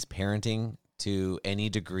obviously if he's parenting to any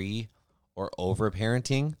degree or over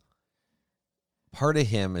parenting, part of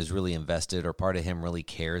him is really invested or part of him really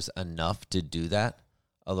cares enough to do that.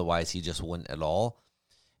 Otherwise, he just wouldn't at all.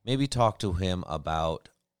 Maybe talk to him about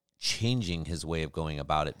changing his way of going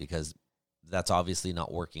about it, because that's obviously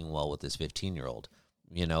not working well with this 15-year-old.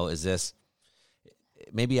 Is this,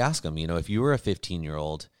 maybe ask him, if you were a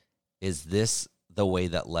 15-year-old, is this the way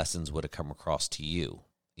that lessons would have come across to you?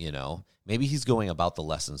 Maybe he's going about the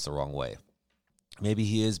lessons the wrong way. Maybe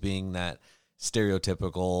he is being that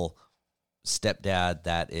stereotypical stepdad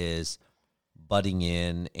that is butting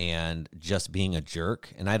in and just being a jerk.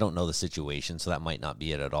 And I don't know the situation, so that might not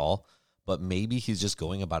be it at all. But maybe he's just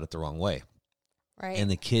going about it the wrong way. Right. And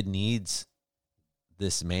the kid needs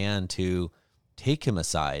this man to take him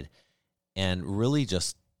aside and really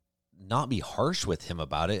just not be harsh with him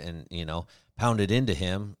about it and, pound it into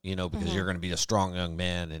him, because you're going to be a strong young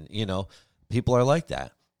man. And, people are like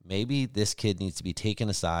that. Maybe this kid needs to be taken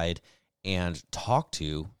aside and talked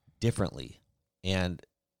to differently. And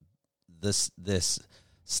this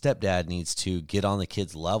stepdad needs to get on the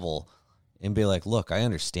kid's level and be like, look, I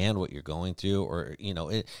understand what you're going through, or,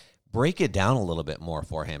 break it down a little bit more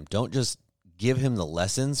for him. Don't just give him the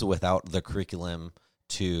lessons without the curriculum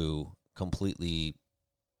to completely,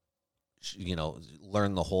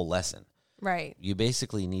 learn the whole lesson. Right. You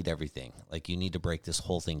basically need everything. Like, you need to break this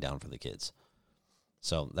whole thing down for the kids.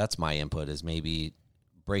 So that's my input, is maybe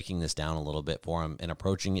breaking this down a little bit for him and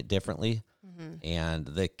approaching it differently. Mm-hmm. And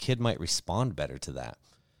the kid might respond better to that.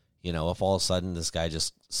 If all of a sudden this guy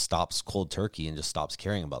just stops cold turkey and just stops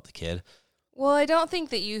caring about the kid. Well, I don't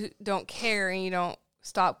think that you don't care and you don't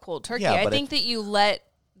stop cold turkey. Yeah, I think that you let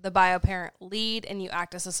the bio parent lead and you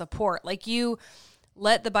act as a support. Like, you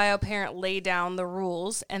let the bio parent lay down the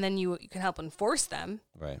rules and then you can help enforce them.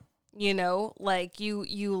 Right. Like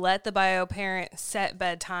you let the bio parent set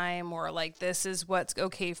bedtime, or like, this is what's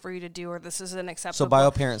okay for you to do, or this is unacceptable. So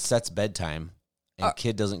bio parent sets bedtime and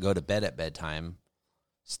kid doesn't go to bed at bedtime.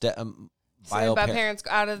 Bio parents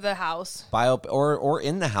out of the house. Or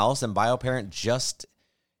in the house, and bio parent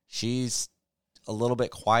she's a little bit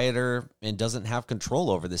quieter and doesn't have control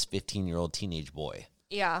over this 15-year-old teenage boy.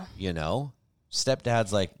 Yeah.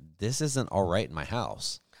 Stepdad's like, this isn't all right in my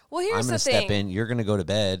house. Well, here's the thing. I'm going to step in. You're going to go to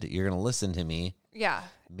bed. You're going to listen to me. Yeah.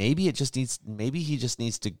 Maybe he just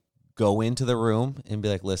needs to go into the room and be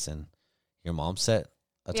like, listen, your mom set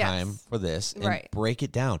a time for this, and break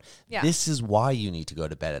it down. Yeah. This is why you need to go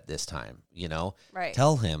to bed at this time, Right.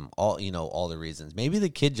 Tell him all the reasons. Maybe the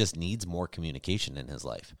kid just needs more communication in his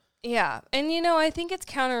life. Yeah. And, I think it's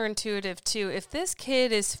counterintuitive too. If this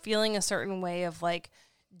kid is feeling a certain way of like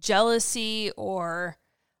jealousy, or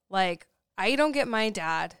like, I don't get my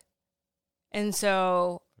dad, and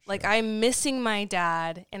so like, I'm missing my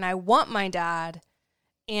dad and I want my dad,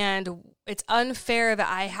 and it's unfair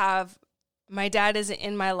that my dad isn't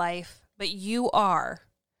in my life, but you are.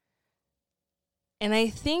 And I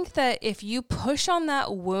think that if you push on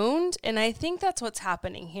that wound, and I think that's what's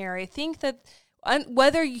happening here. I think that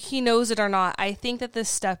whether he knows it or not, I think that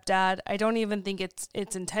this stepdad, I don't even think it's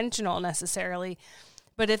intentional necessarily,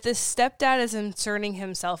 but if this stepdad is inserting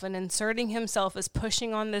himself as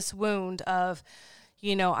pushing on this wound of,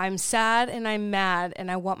 I'm sad and I'm mad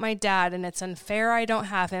and I want my dad and it's unfair I don't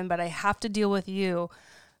have him, but I have to deal with you.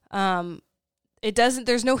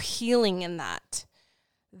 There's no healing in that.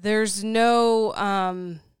 There's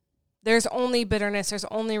no, there's only bitterness. There's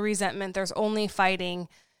only resentment. There's only fighting.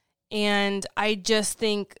 And I just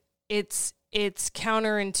think it's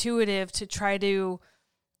counterintuitive to try to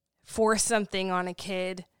force something on a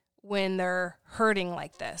kid when they're hurting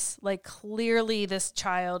like this. Like, clearly this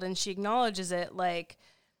child, and she acknowledges it, like,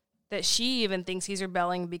 that she even thinks he's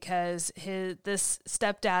rebelling because this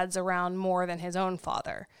stepdad's around more than his own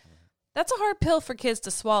father. That's a hard pill for kids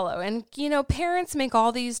to swallow. And, parents make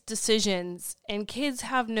all these decisions and kids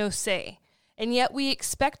have no say. And yet we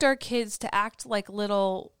expect our kids to act like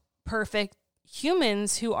little perfect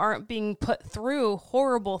humans who aren't being put through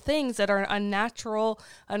horrible things that are unnatural,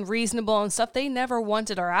 unreasonable, and stuff they never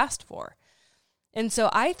wanted or asked for. And so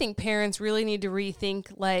I think parents really need to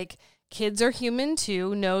rethink, like, kids are human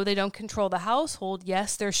too. No, they don't control the household.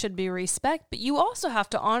 Yes, there should be respect, but you also have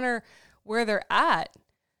to honor where they're at.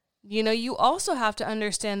 You also have to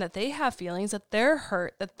understand that they have feelings, that they're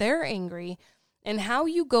hurt, that they're angry, and how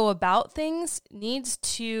you go about things you need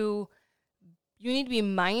to be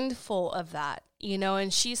mindful of that,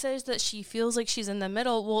 and she says that she feels like she's in the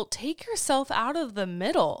middle. Well, take yourself out of the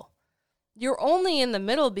middle. You're only in the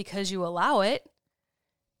middle because you allow it,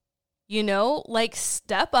 like,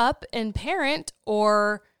 step up and parent,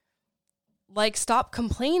 or like, stop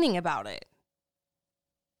complaining about it.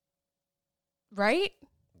 Right?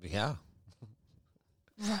 Yeah.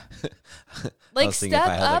 Like, I was thinking step if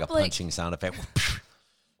I had up, like a punching sound effect.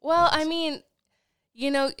 Well, I mean,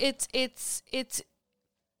 it's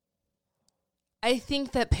I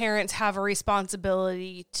think that parents have a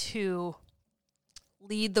responsibility to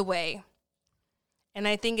lead the way. And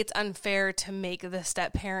I think it's unfair to make the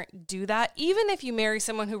step parent do that. Even if you marry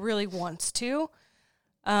someone who really wants to,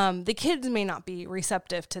 the kids may not be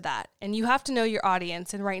receptive to that. And you have to know your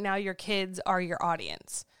audience. And right now your kids are your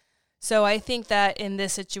audience. So I think that in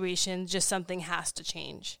this situation, just something has to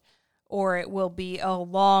change, or it will be a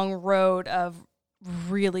long road of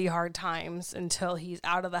really hard times until he's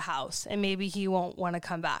out of the house, and maybe he won't want to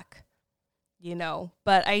come back,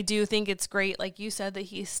 but I do think it's great, like you said, that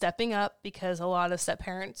he's stepping up, because a lot of step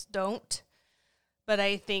parents don't. but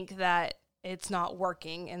I think that it's not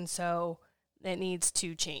working, and so it needs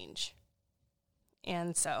to change.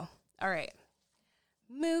 And so, all right.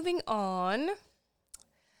 Moving on.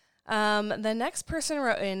 The next person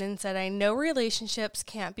wrote in and said, I know relationships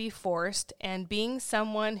can't be forced, and being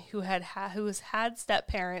someone who's had step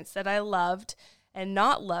parents that I loved and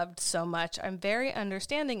not loved so much, I'm very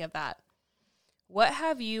understanding of that. What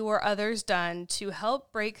have you or others done to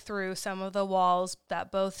help break through some of the walls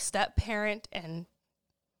that both step parent and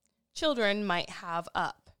children might have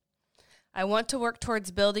up? I want to work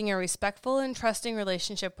towards building a respectful and trusting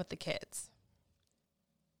relationship with the kids.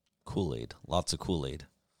 Kool-Aid. Lots of Kool-Aid.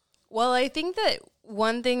 Well, I think that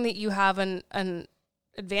one thing that you have an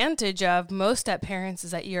advantage of most step parents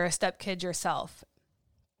is that you're a step kid yourself.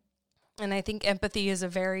 And I think empathy is a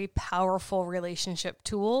very powerful relationship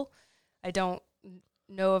tool. I don't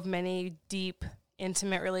know of many deep,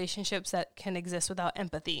 intimate relationships that can exist without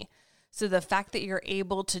empathy. So the fact that you're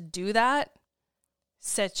able to do that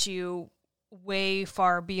sets you way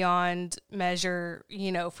far beyond measure,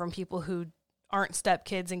 from people who aren't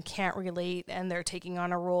stepkids and can't relate, and they're taking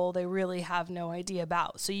on a role they really have no idea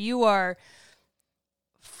about. So you are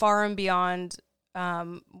far and beyond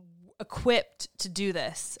equipped to do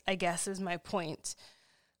this, I guess is my point.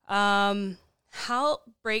 How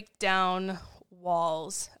break down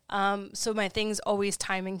walls. So my thing's always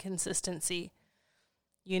time and consistency.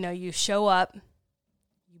 You show up,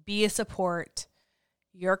 you be a support,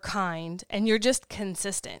 you're kind, and you're just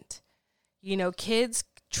consistent. Kids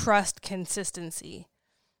trust consistency.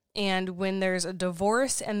 And when there's a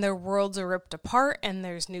divorce and their worlds are ripped apart and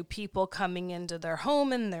there's new people coming into their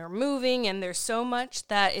home and they're moving and there's so much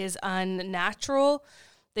that is unnatural,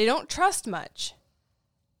 they don't trust much.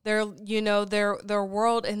 Their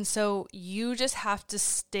world. And so you just have to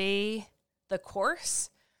stay the course,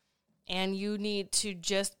 and you need to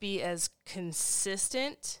just be as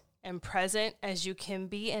consistent and present as you can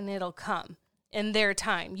be, and it'll come in their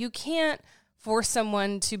time. You can't force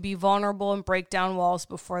someone to be vulnerable and break down walls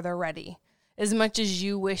before they're ready, as much as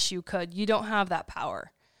you wish you could. You don't have that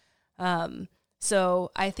power.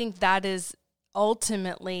 So I think that is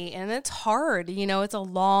ultimately, and it's hard, it's a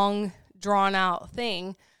long, drawn out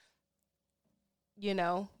thing.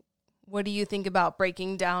 What do you think about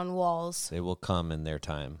breaking down walls? They will come in their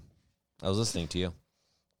time. I was listening to you.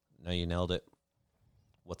 No, you nailed it.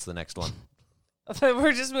 What's the next one?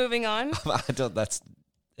 We're just moving on.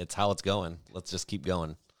 It's how it's going. Let's just keep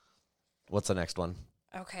going. What's the next one?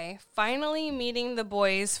 Okay. Finally meeting the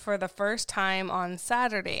boys for the first time on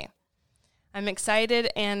Saturday. I'm excited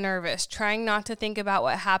and nervous, trying not to think about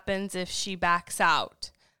what happens if she backs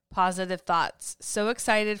out. Positive thoughts. So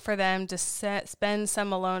excited for them to spend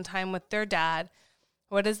some alone time with their dad.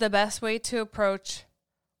 What is the best way to approach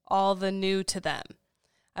all the new to them?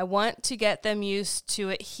 I want to get them used to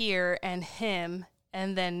it here and him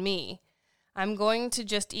and then me. I'm going to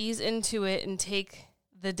just ease into it and take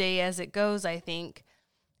the day as it goes, I think.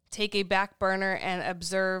 Take a back burner and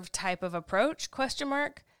observe type of approach, ?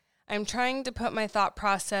 I'm trying to put my thought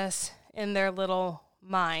process in their little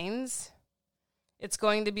minds. It's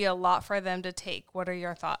going to be a lot for them to take. What are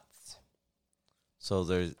your thoughts?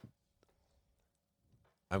 So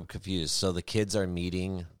I'm confused. So the kids are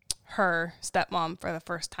meeting her stepmom for the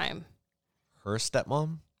first time. Her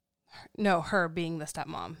stepmom? No, her being the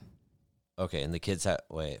stepmom. Okay, and the kids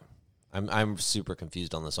I'm super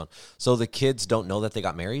confused on this one. So the kids don't know that they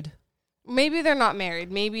got married? Maybe they're not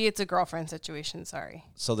married. Maybe it's a girlfriend situation, sorry.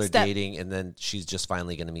 So they're dating, and then she's just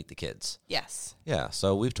finally going to meet the kids. Yes. Yeah,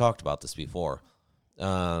 so we've talked about this before.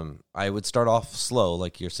 I would start off slow,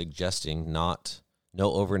 like you're suggesting, no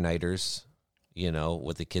overnighters,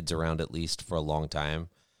 with the kids around at least for a long time,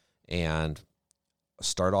 and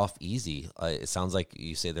start off easy. It sounds like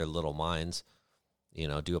you say they're little minds,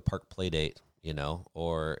 do a park play date,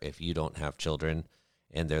 or if you don't have children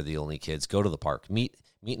and they're the only kids, go to the park, meet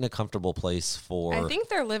in a comfortable place for... I think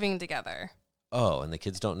they're living together. Oh, and the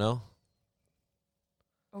kids don't know?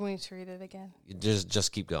 We need to read it again.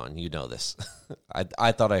 Just keep going. You know this.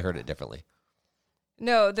 I thought I heard it differently.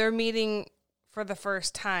 No, they're meeting for the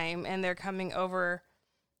first time, and they're coming over,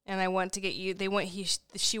 and I want to get you.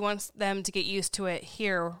 She wants them to get used to it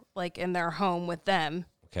here, like in their home with them.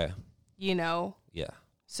 Okay. Yeah.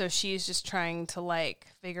 So she's just trying to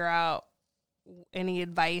figure out any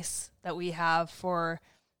advice that we have for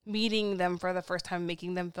meeting them for the first time,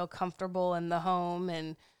 making them feel comfortable in the home,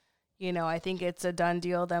 and. I think it's a done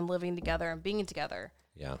deal, them living together and being together.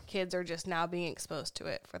 Yeah. Kids are just now being exposed to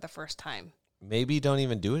it for the first time. Maybe don't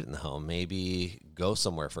even do it in the home. Maybe go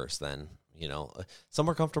somewhere first then,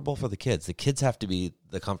 somewhere comfortable for the kids. The kids have to be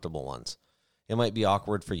the comfortable ones. it might be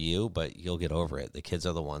awkward for you, but you'll get over it. The kids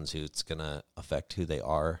are the ones who it's going to affect who they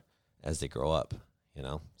are as they grow up, you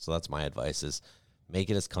know? So that's my advice is make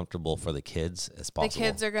it as comfortable for the kids as possible. The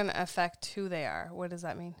kids are going to affect who they are. What does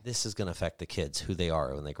that mean? This is going to affect the kids, who they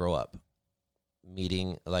are when they grow up.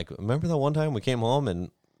 Meeting, like, remember that one time we came home and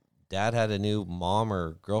dad had a new mom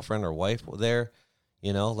or girlfriend or wife there?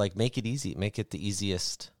 You know, like, make it easy. Make it the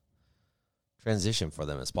easiest transition for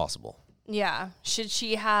them as possible. Yeah. Should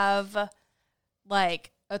she have,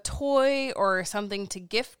 like, a toy or something to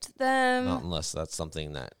gift them? Not unless that's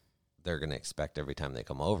something that they're going to expect every time they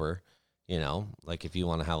come over. You know, like, if you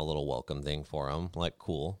want to have a little welcome thing for them, like,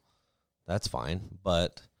 cool, that's fine.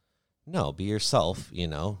 But no, be yourself, you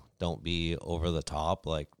know. Don't be over the top.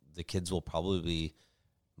 Like, the kids will probably be,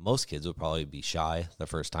 most kids will probably be shy the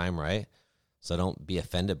first time, right? So don't be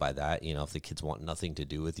offended by that. You know, if the kids want nothing to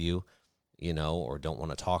do with you, you know, or don't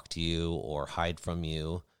want to talk to you or hide from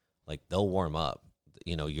you, like, they'll warm up.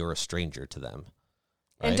 You know, you're a stranger to them.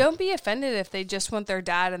 Right? And don't be offended if they just want their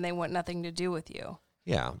dad and they want nothing to do with you.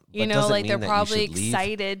 Yeah. You know, like, they're probably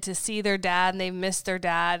excited to see their dad and they've missed their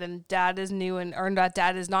dad, and dad is new or not,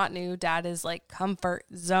 dad is not new. Dad is like comfort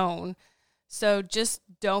zone. So just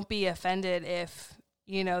don't be offended if,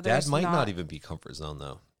 you know, there's dad might not even be comfort zone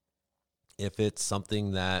though. If it's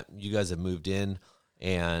something that you guys have moved in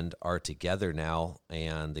and are together now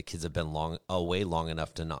and the kids have been away long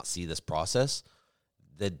enough to not see this process,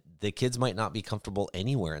 the kids might not be comfortable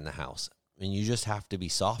anywhere in the house. And you just have to be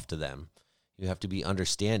soft to them. You have to be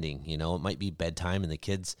understanding. You know, it might be bedtime and the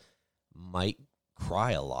kids might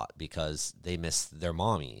cry a lot because they miss their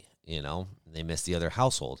mommy, you know, they miss the other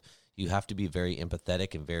household. You have to be very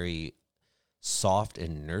empathetic and very soft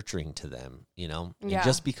and nurturing to them, you know. Yeah. And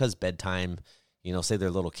just because bedtime, you know, say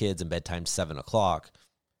they're little kids and bedtime's 7:00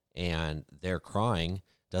 and they're crying,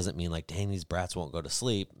 doesn't mean like, dang, these brats won't go to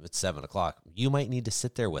sleep. It's 7:00. You might need to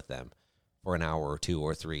sit there with them for an hour or 2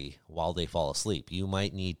 or 3 while they fall asleep. You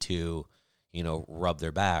might need to, you know, rub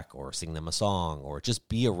their back or sing them a song or just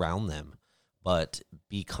be around them, but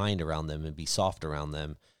be kind around them and be soft around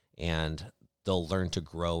them, and they'll learn to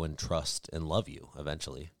grow and trust and love you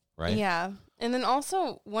eventually, right? Yeah. And then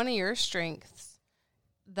also one of your strengths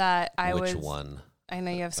that Which one? I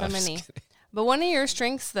know you have so many, but one of your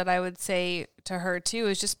strengths that I would say to her too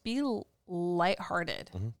is just be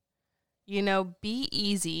lighthearted. Mm-hmm. You know, be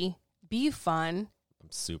easy, be fun.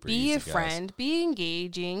 Super be easy, a friend, guys. Be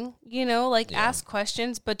engaging, you know, like ask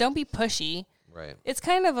questions, but don't be pushy. Right. It's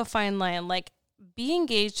kind of a fine line, like be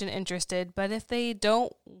engaged and interested, but if they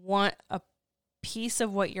don't want a piece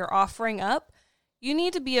of what you're offering up, you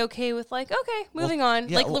need to be okay with like, okay, moving on,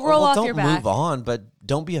 like roll off your back. Don't move on, but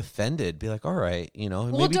don't be offended. Be like, all right, you know.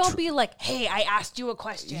 Well, maybe don't be like, hey, I asked you a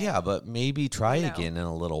question. Yeah, but maybe try again in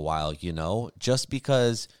a little while, you know. Just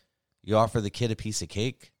because you offer the kid a piece of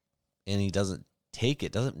cake and he doesn't take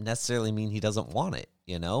it doesn't necessarily mean he doesn't want it,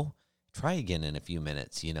 you know. Try again in a few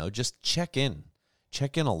minutes, you know. Just check in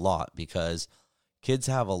a lot, because kids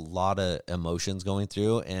have a lot of emotions going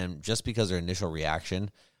through, and just because their initial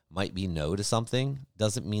reaction might be no to something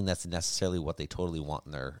doesn't mean that's necessarily what they totally want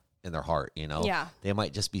in their heart, you know. Yeah, they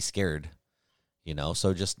might just be scared, you know.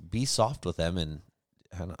 So just be soft with them, and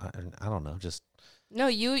I don't know, just no.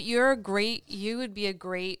 You would be a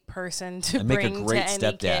great person to bring make a great to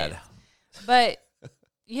stepdad. Kid. But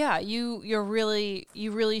yeah, you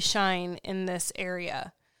really shine in this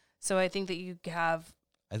area. So I think that you have.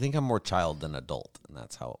 I think I'm more child than adult, and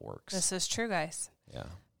that's how it works. This is true, guys. Yeah.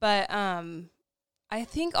 But I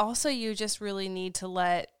think also you just really need to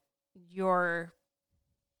let your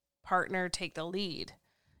partner take the lead,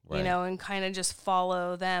 right. You know, and kind of just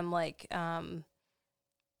follow them, like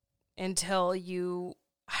until you.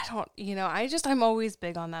 I'm always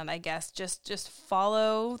big on that, I guess. Just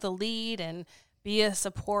follow the lead and be a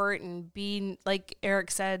support and be, like Eric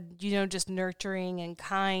said, you know, just nurturing and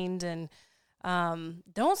kind, and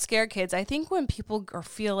don't scare kids. I think when people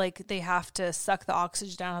feel like they have to suck the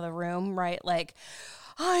oxygen out of the room, right? Like,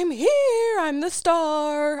 I'm here, I'm the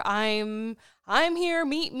star, I'm here,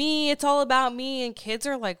 meet me, it's all about me. And kids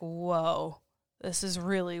are like, whoa, this is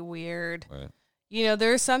really weird. Right. You know,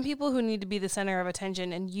 there are some people who need to be the center of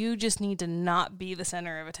attention, and you just need to not be the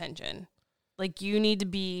center of attention. Like, you need to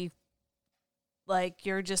be, like,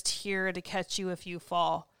 you're just here to catch you if you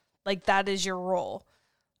fall. Like, that is your role.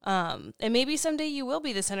 And maybe someday you will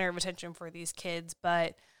be the center of attention for these kids,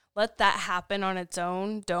 but let that happen on its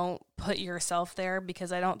own. Don't put yourself there,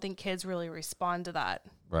 because I don't think kids really respond to that.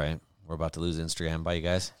 Right. We're about to lose Instagram. Bye, you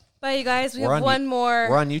guys. Bye, you guys. We have one more.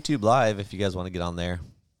 We're on YouTube Live if you guys want to get on there.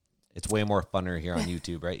 It's way more funner here on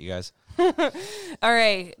YouTube, right, you guys? All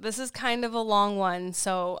right. This is kind of a long one,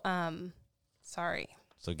 so Sorry.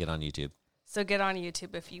 So get on YouTube. So get on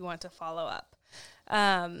YouTube if you want to follow up.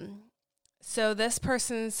 So this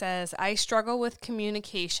person says, I struggle with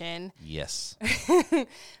communication. Yes.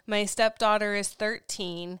 My stepdaughter is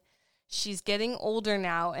 13. She's getting older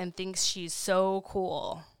now and thinks she's so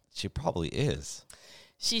cool. She probably is.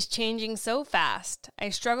 She's changing so fast.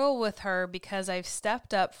 I struggle with her because I've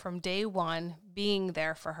stepped up from day one, being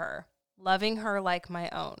there for her, loving her like my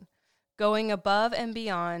own, going above and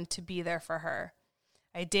beyond to be there for her.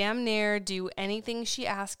 I damn near do anything she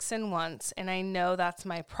asks and wants, and I know that's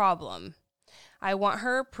my problem. I want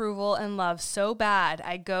her approval and love so bad,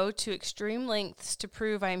 I go to extreme lengths to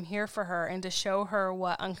prove I'm here for her and to show her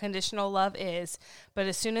what unconditional love is. But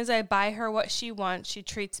as soon as I buy her what she wants, she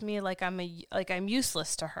treats me like I'm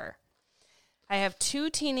useless to her. I have 2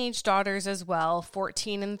 teenage daughters as well,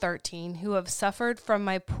 14 and 13, who have suffered from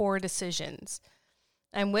my poor decisions.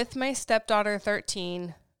 I'm with my stepdaughter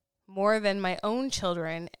 13 more than my own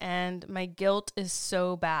children, and my guilt is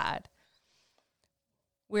so bad.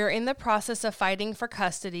 We're in the process of fighting for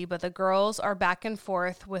custody, but the girls are back and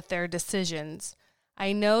forth with their decisions.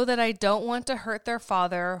 I know that I don't want to hurt their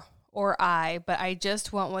father or but I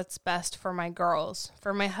just want what's best for my girls,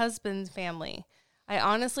 for my husband's family. I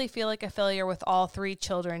honestly feel like a failure with all 3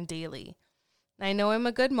 children daily. I know I'm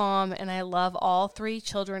a good mom, and I love all 3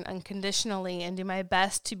 children unconditionally and do my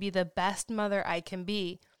best to be the best mother I can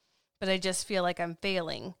be, but I just feel like I'm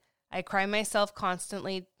failing. I cry myself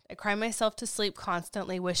to sleep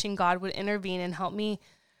constantly, wishing God would intervene and help me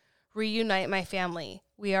reunite my family.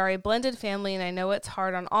 We are a blended family, and I know it's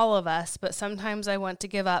hard on all of us, but sometimes I want to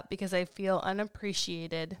give up because I feel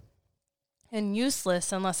unappreciated and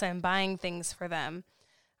useless unless I'm buying things for them.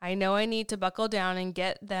 I know I need to buckle down and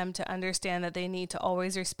get them to understand that they need to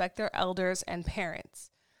always respect their elders and parents.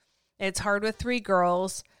 It's hard with 3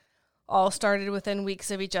 girls, all started within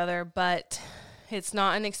weeks of each other, but it's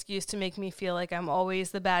not an excuse to make me feel like I'm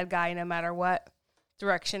always the bad guy no matter what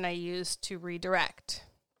direction I use to redirect.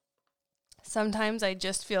 Sometimes I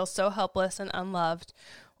just feel so helpless and unloved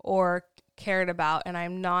or cared about, and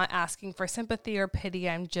I'm not asking for sympathy or pity,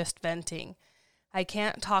 I'm just venting. I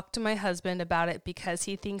can't talk to my husband about it because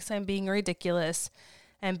he thinks I'm being ridiculous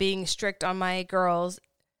and being strict on my girls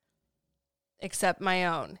except my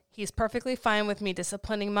own. He's perfectly fine with me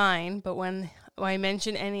disciplining mine, but when I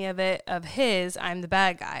mention any of it of his, I'm the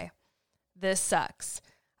bad guy. This sucks.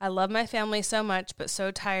 I love my family so much, but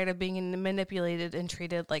so tired of being manipulated and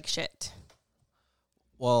treated like shit.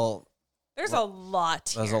 Well, there's a lot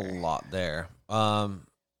here. There's a lot there.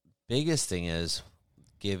 Biggest thing is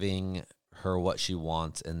giving her what she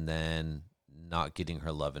wants and then not getting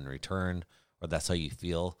her love in return, or that's how you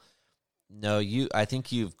feel. No, I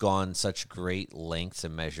think you've gone such great lengths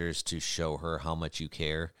and measures to show her how much you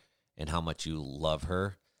care and how much you love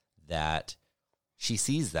her that she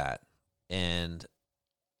sees that and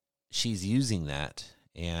she's using that.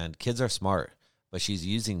 And kids are smart, but she's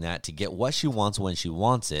using that to get what she wants when she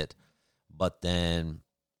wants it, but then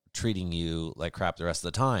treating you like crap the rest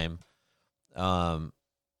of the time.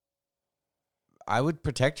 I would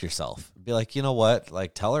protect yourself. Be like, you know what?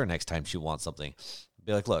 Like, tell her next time she wants something.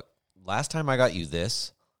 Be like, look, last time I got you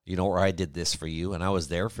this, or I did this for you, and I was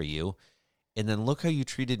there for you. And then look how you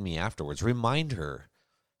treated me afterwards. Remind her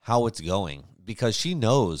how it's going, because she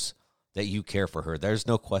knows that you care for her. There's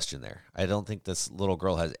no question there. I don't think this little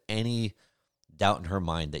girl has any doubt in her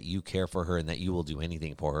mind that you care for her and that you will do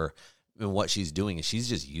anything for her. And what she's doing is she's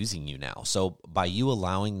just using you now. So by you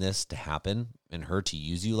allowing this to happen and her to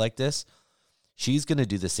use you like this, she's going to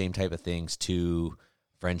do the same type of things to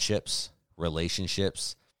friendships,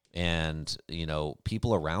 relationships, and,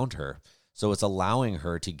 people around her. So it's allowing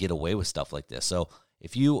her to get away with stuff like this. So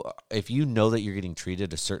if you know that you're getting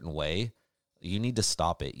treated a certain way, you need to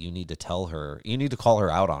stop it. You need to tell her, you need to call her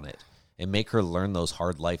out on it and make her learn those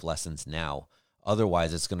hard life lessons now.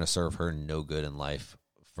 Otherwise, it's going to serve her no good in life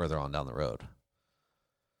further on down the road.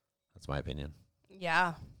 That's my opinion.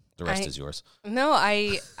 Yeah. The rest is yours. No,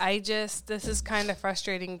 I just, this is kind of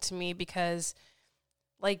frustrating to me because,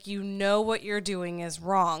 what you're doing is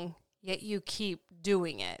wrong, yet you keep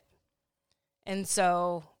doing it. And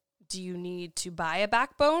so, do you need to buy a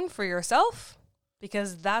backbone for yourself?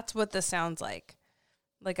 Because that's what this sounds like.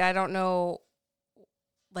 I don't know,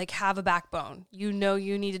 have a backbone. You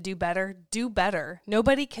need to do better. Do better.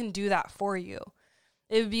 Nobody can do that for you.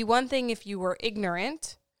 It would be one thing if you were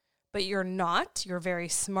ignorant, but you're not. You're very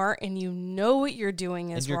smart, and you know what you're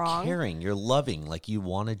doing is wrong. And you're caring. You're loving. You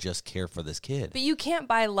want to just care for this kid. But you can't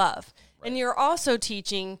buy love. Right. And you're also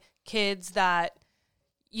teaching kids that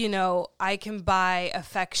I can buy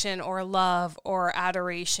affection or love or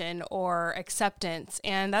adoration or acceptance.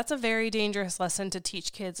 And that's a very dangerous lesson to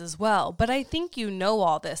teach kids as well. But I think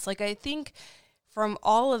all this. Like, I think from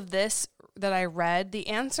all of this that I read, the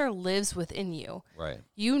answer lives within you. Right.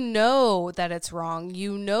 You know that it's wrong.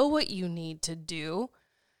 You know what you need to do.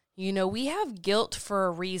 We have guilt for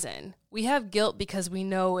a reason. We have guilt because we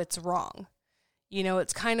know it's wrong.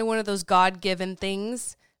 It's kind of one of those God-given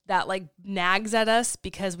things that like nags at us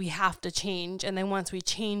because we have to change. And then once we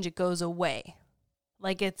change, it goes away.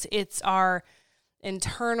 Like it's our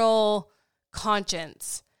internal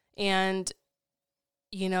conscience. And,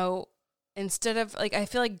 instead of like, I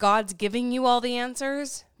feel like God's giving you all the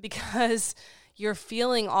answers because you're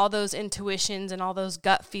feeling all those intuitions and all those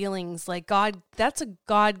gut feelings. Like God, that's a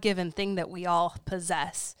God-given thing that we all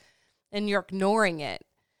possess, and you're ignoring it.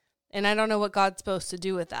 And I don't know what God's supposed to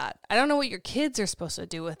do with that. I don't know what your kids are supposed to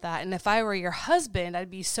do with that. And if I were your husband, I'd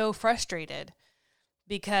be so frustrated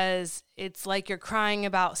because it's like you're crying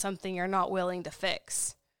about something you're not willing to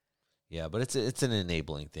fix. Yeah, but it's an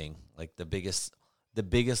enabling thing. Like the biggest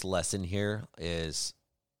lesson here is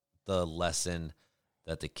the lesson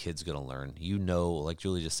that the kid's going to learn. Like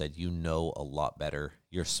Julie just said, a lot better.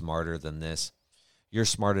 You're smarter than this. You're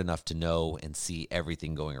smart enough to know and see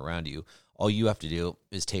everything going around you. All you have to do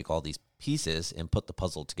is take all these pieces and put the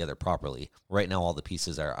puzzle together properly. Right now, all the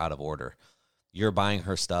pieces are out of order. You're buying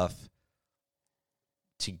her stuff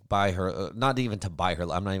to buy her, not even to buy her.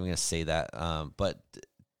 I'm not even going to say that, but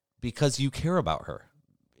because you care about her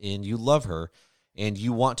and you love her and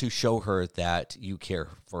you want to show her that you care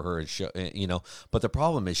for her, and But the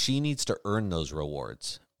problem is she needs to earn those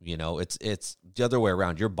rewards. It's the other way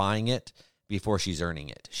around. You're buying it before she's earning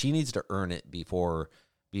it. She needs to earn it before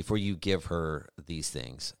you give her these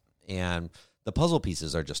things. And the puzzle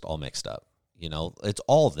pieces are just all mixed up. It's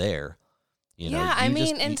all there. She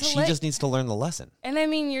just needs to learn the lesson. And I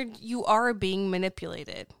mean, you are being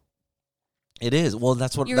manipulated. It is. Well,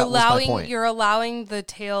 that was my point. You're allowing the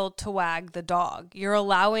tail to wag the dog. You're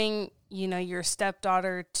allowing, your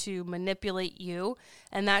stepdaughter to manipulate you,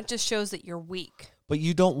 and that just shows that you're weak. But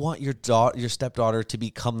you don't want your stepdaughter to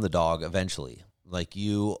become the dog eventually. Like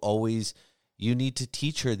you need to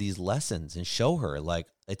teach her these lessons and show her like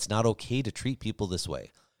it's not okay to treat people this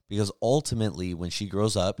way, because ultimately when she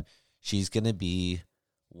grows up, she's going to be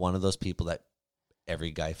one of those people that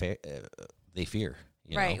every guy they fear.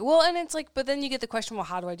 Right. Well, and it's like, but then you get the question, well,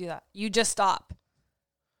 how do I do that? You just stop.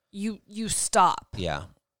 You stop. Yeah.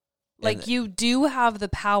 Like you do have the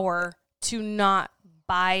power to not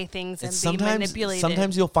buy things and be manipulated.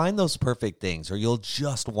 Sometimes you'll find those perfect things, or you'll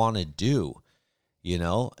just want to do,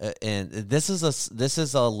 and this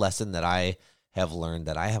is a lesson that I have learned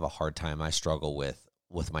that I have a hard time. I struggle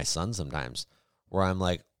with my son sometimes, where I'm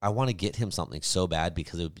like, I want to get him something so bad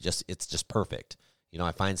because it's just perfect.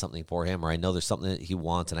 I find something for him, or I know there's something that he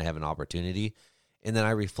wants and I have an opportunity. And then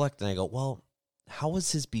I reflect and I go, well, how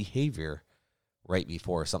was his behavior right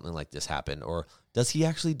before something like this happened? Or does he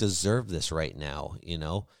actually deserve this right now?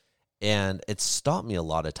 And it's stopped me a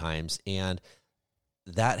lot of times. And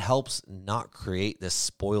that helps not create this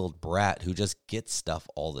spoiled brat who just gets stuff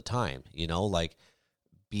all the time. Like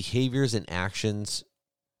behaviors and actions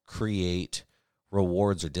create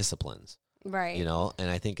rewards or disciplines. Right. And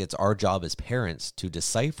I think it's our job as parents to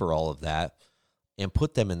decipher all of that and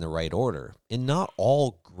put them in the right order. And not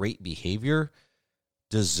all great behavior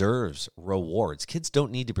deserves rewards. Kids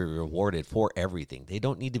don't need to be rewarded for everything. They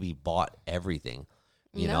don't need to be bought everything,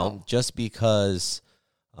 just because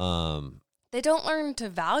they don't learn to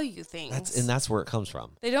value things. That's where it comes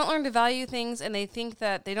from. They don't learn to value things, and they think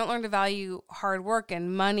that they don't learn to value hard work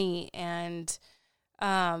and money and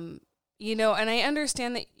and I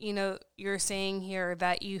understand that, you're saying here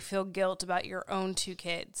that you feel guilt about your own two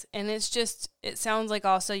kids. And it sounds like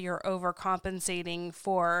also you're overcompensating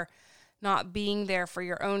for not being there for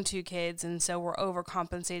your own two kids. And so we're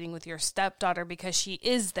overcompensating with your stepdaughter because she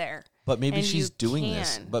is there. But maybe she's doing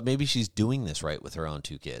this. But maybe she's doing this right with her own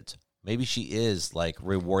two kids. Maybe she is like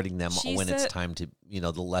rewarding them when it's time to,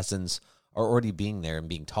 the lessons are already being there and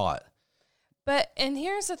being taught. And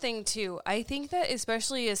here's the thing, too. I think that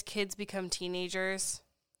especially as kids become teenagers,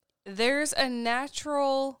 there's a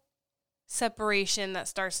natural separation that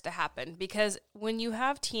starts to happen. Because when you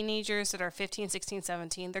have teenagers that are 15, 16,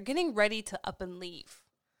 17, they're getting ready to up and leave.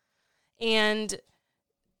 And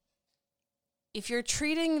if you're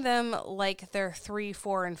treating them like they're 3,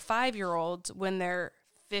 4, and 5-year-olds when they're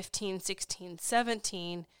 15, 16,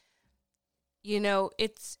 17,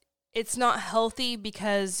 it's not healthy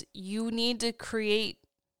because you need to create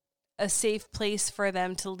a safe place for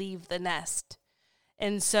them to leave the nest.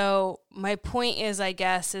 And so my point is, I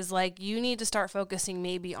guess, is like you need to start focusing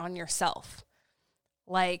maybe on yourself.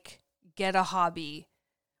 Like, get a hobby.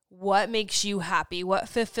 What makes you happy? What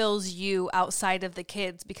fulfills you outside of the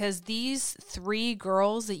kids? Because these 3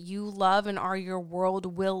 girls that you love and are your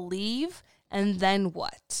world will leave, and then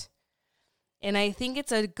what? And I think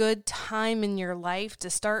it's a good time in your life to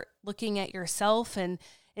start looking at yourself, and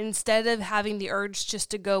instead of having the urge just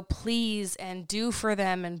to go please and do for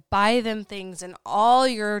them and buy them things and all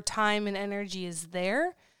your time and energy is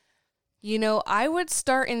there, you know, I would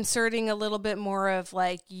start inserting a little bit more of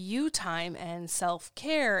like you time and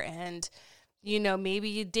self-care and, you know,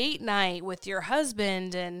 maybe a date night with your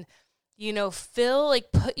husband and, you know,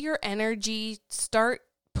 put your energy, start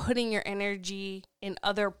putting your energy in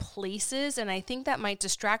other places. And I think that might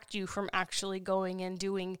distract you from actually going and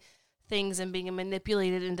doing things and being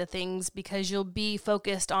manipulated into things, because you'll be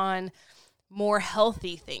focused on more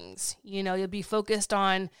healthy things. You know, you'll be focused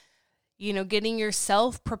on, you know, getting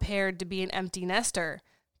yourself prepared to be an empty nester,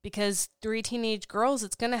 because 3 teenage girls,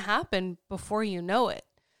 it's going to happen before you know it.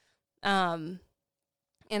 And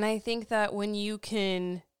I think that when you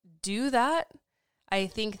can do that, I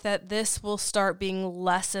think that this will start being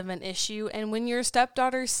less of an issue. And when your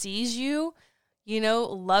stepdaughter sees you, you know,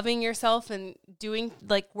 loving yourself and doing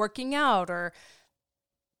like working out or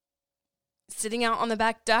sitting out on the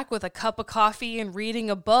back deck with a cup of coffee and reading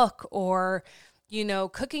a book, or, you know,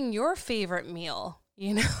 cooking your favorite meal,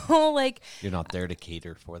 you know, like you're not there to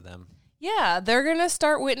cater for them. Yeah, they're going to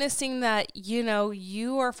start witnessing that, you know,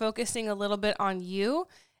 you are focusing a little bit on you,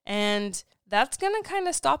 and that's going to kind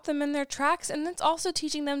of stop them in their tracks. And that's also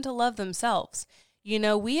teaching them to love themselves. You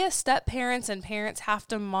know, we as step parents and parents have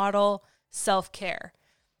to model self-care.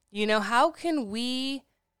 You know, how can we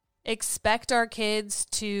expect our kids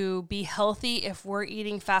to be healthy if we're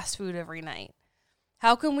eating fast food every night?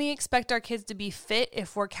 How can we expect our kids to be fit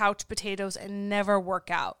if we're couch potatoes and never work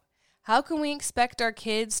out? How can we expect our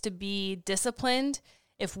kids to be disciplined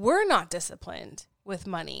if we're not disciplined with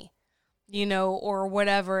money, you know, or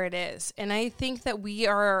whatever it is? And I think that we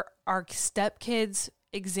are our stepkids'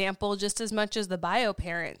 example just as much as the bio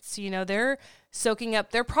parents. You know, they're soaking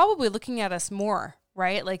up, they're probably looking at us more,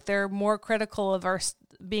 right? Like they're more critical of our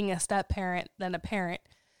being a step parent than a parent.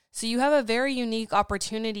 So you have a very unique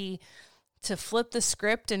opportunity to flip the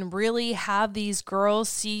script and really have these girls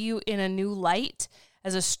see you in a new light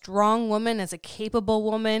as a strong woman, as a capable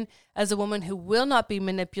woman, as a woman who will not be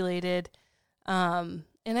manipulated. And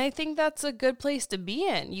I think that's a good place to be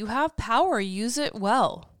in. You have power. Use it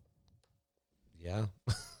well. Yeah.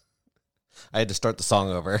 I had to start the song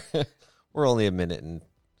over. We're only a minute and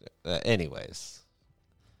anyways,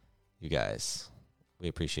 you guys, we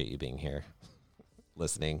appreciate you being here,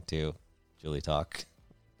 listening to Julie talk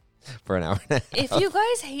for an hour and a half. If you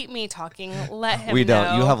guys hate me talking, let him know. We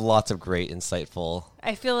don't. You have lots of great, insightful.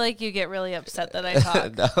 I feel like you get really upset that I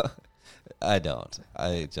talk. No, I don't.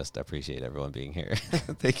 I just appreciate everyone being here.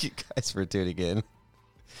 Thank you guys for tuning in.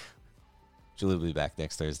 Julie will be back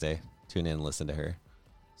next Thursday. Tune in, listen to her.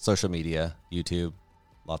 Social media, YouTube,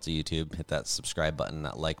 lots of YouTube. Hit that subscribe button,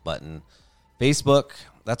 that like button. Facebook,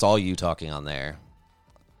 that's all you talking on there,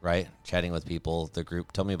 right? Chatting with people, the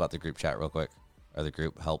group. Tell me about the group chat real quick, or the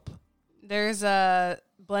group help. There's a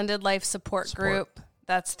Blended Life support group.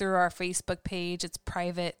 That's through our Facebook page. It's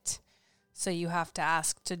private, so you have to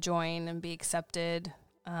ask to join and be accepted.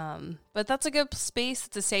 But that's a good space.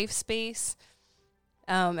 It's a safe space.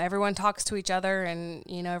 Everyone talks to each other, and,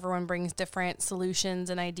 you know, everyone brings different solutions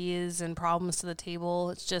and ideas and problems to the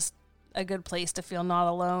table. It's just a good place to feel not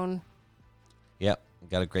alone. Yep.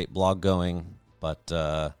 Got a great blog going. But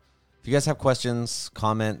if you guys have questions,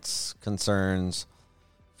 comments, concerns,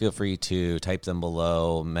 feel free to type them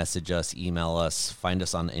below, message us, email us, find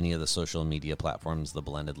us on any of the social media platforms, The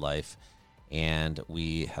Blended Life. And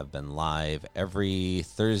we have been live every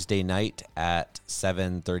Thursday night at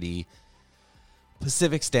 7:30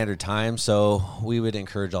 Pacific Standard Time. So we would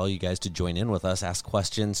encourage all you guys to join in with us, ask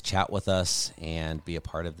questions, chat with us, and be a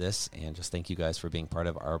part of this. And just thank you guys for being part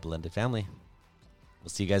of our blended family. We'll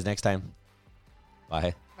see you guys next time.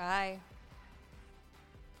 Bye. Bye.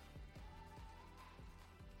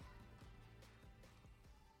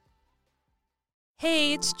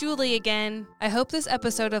 Hey, it's Julie again. I hope this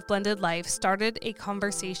episode of Blended Life started a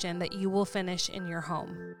conversation that you will finish in your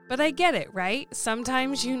home. But I get it, right?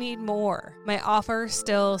 Sometimes you need more. My offer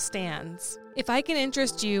still stands. If I can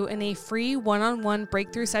interest you in a free one-on-one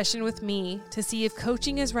breakthrough session with me to see if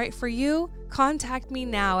coaching is right for you, contact me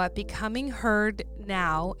now at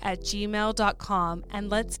becomingheardnow@gmail.com and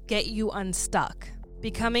let's get you unstuck.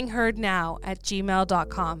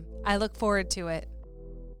 becomingheardnow@gmail.com. I look forward to it.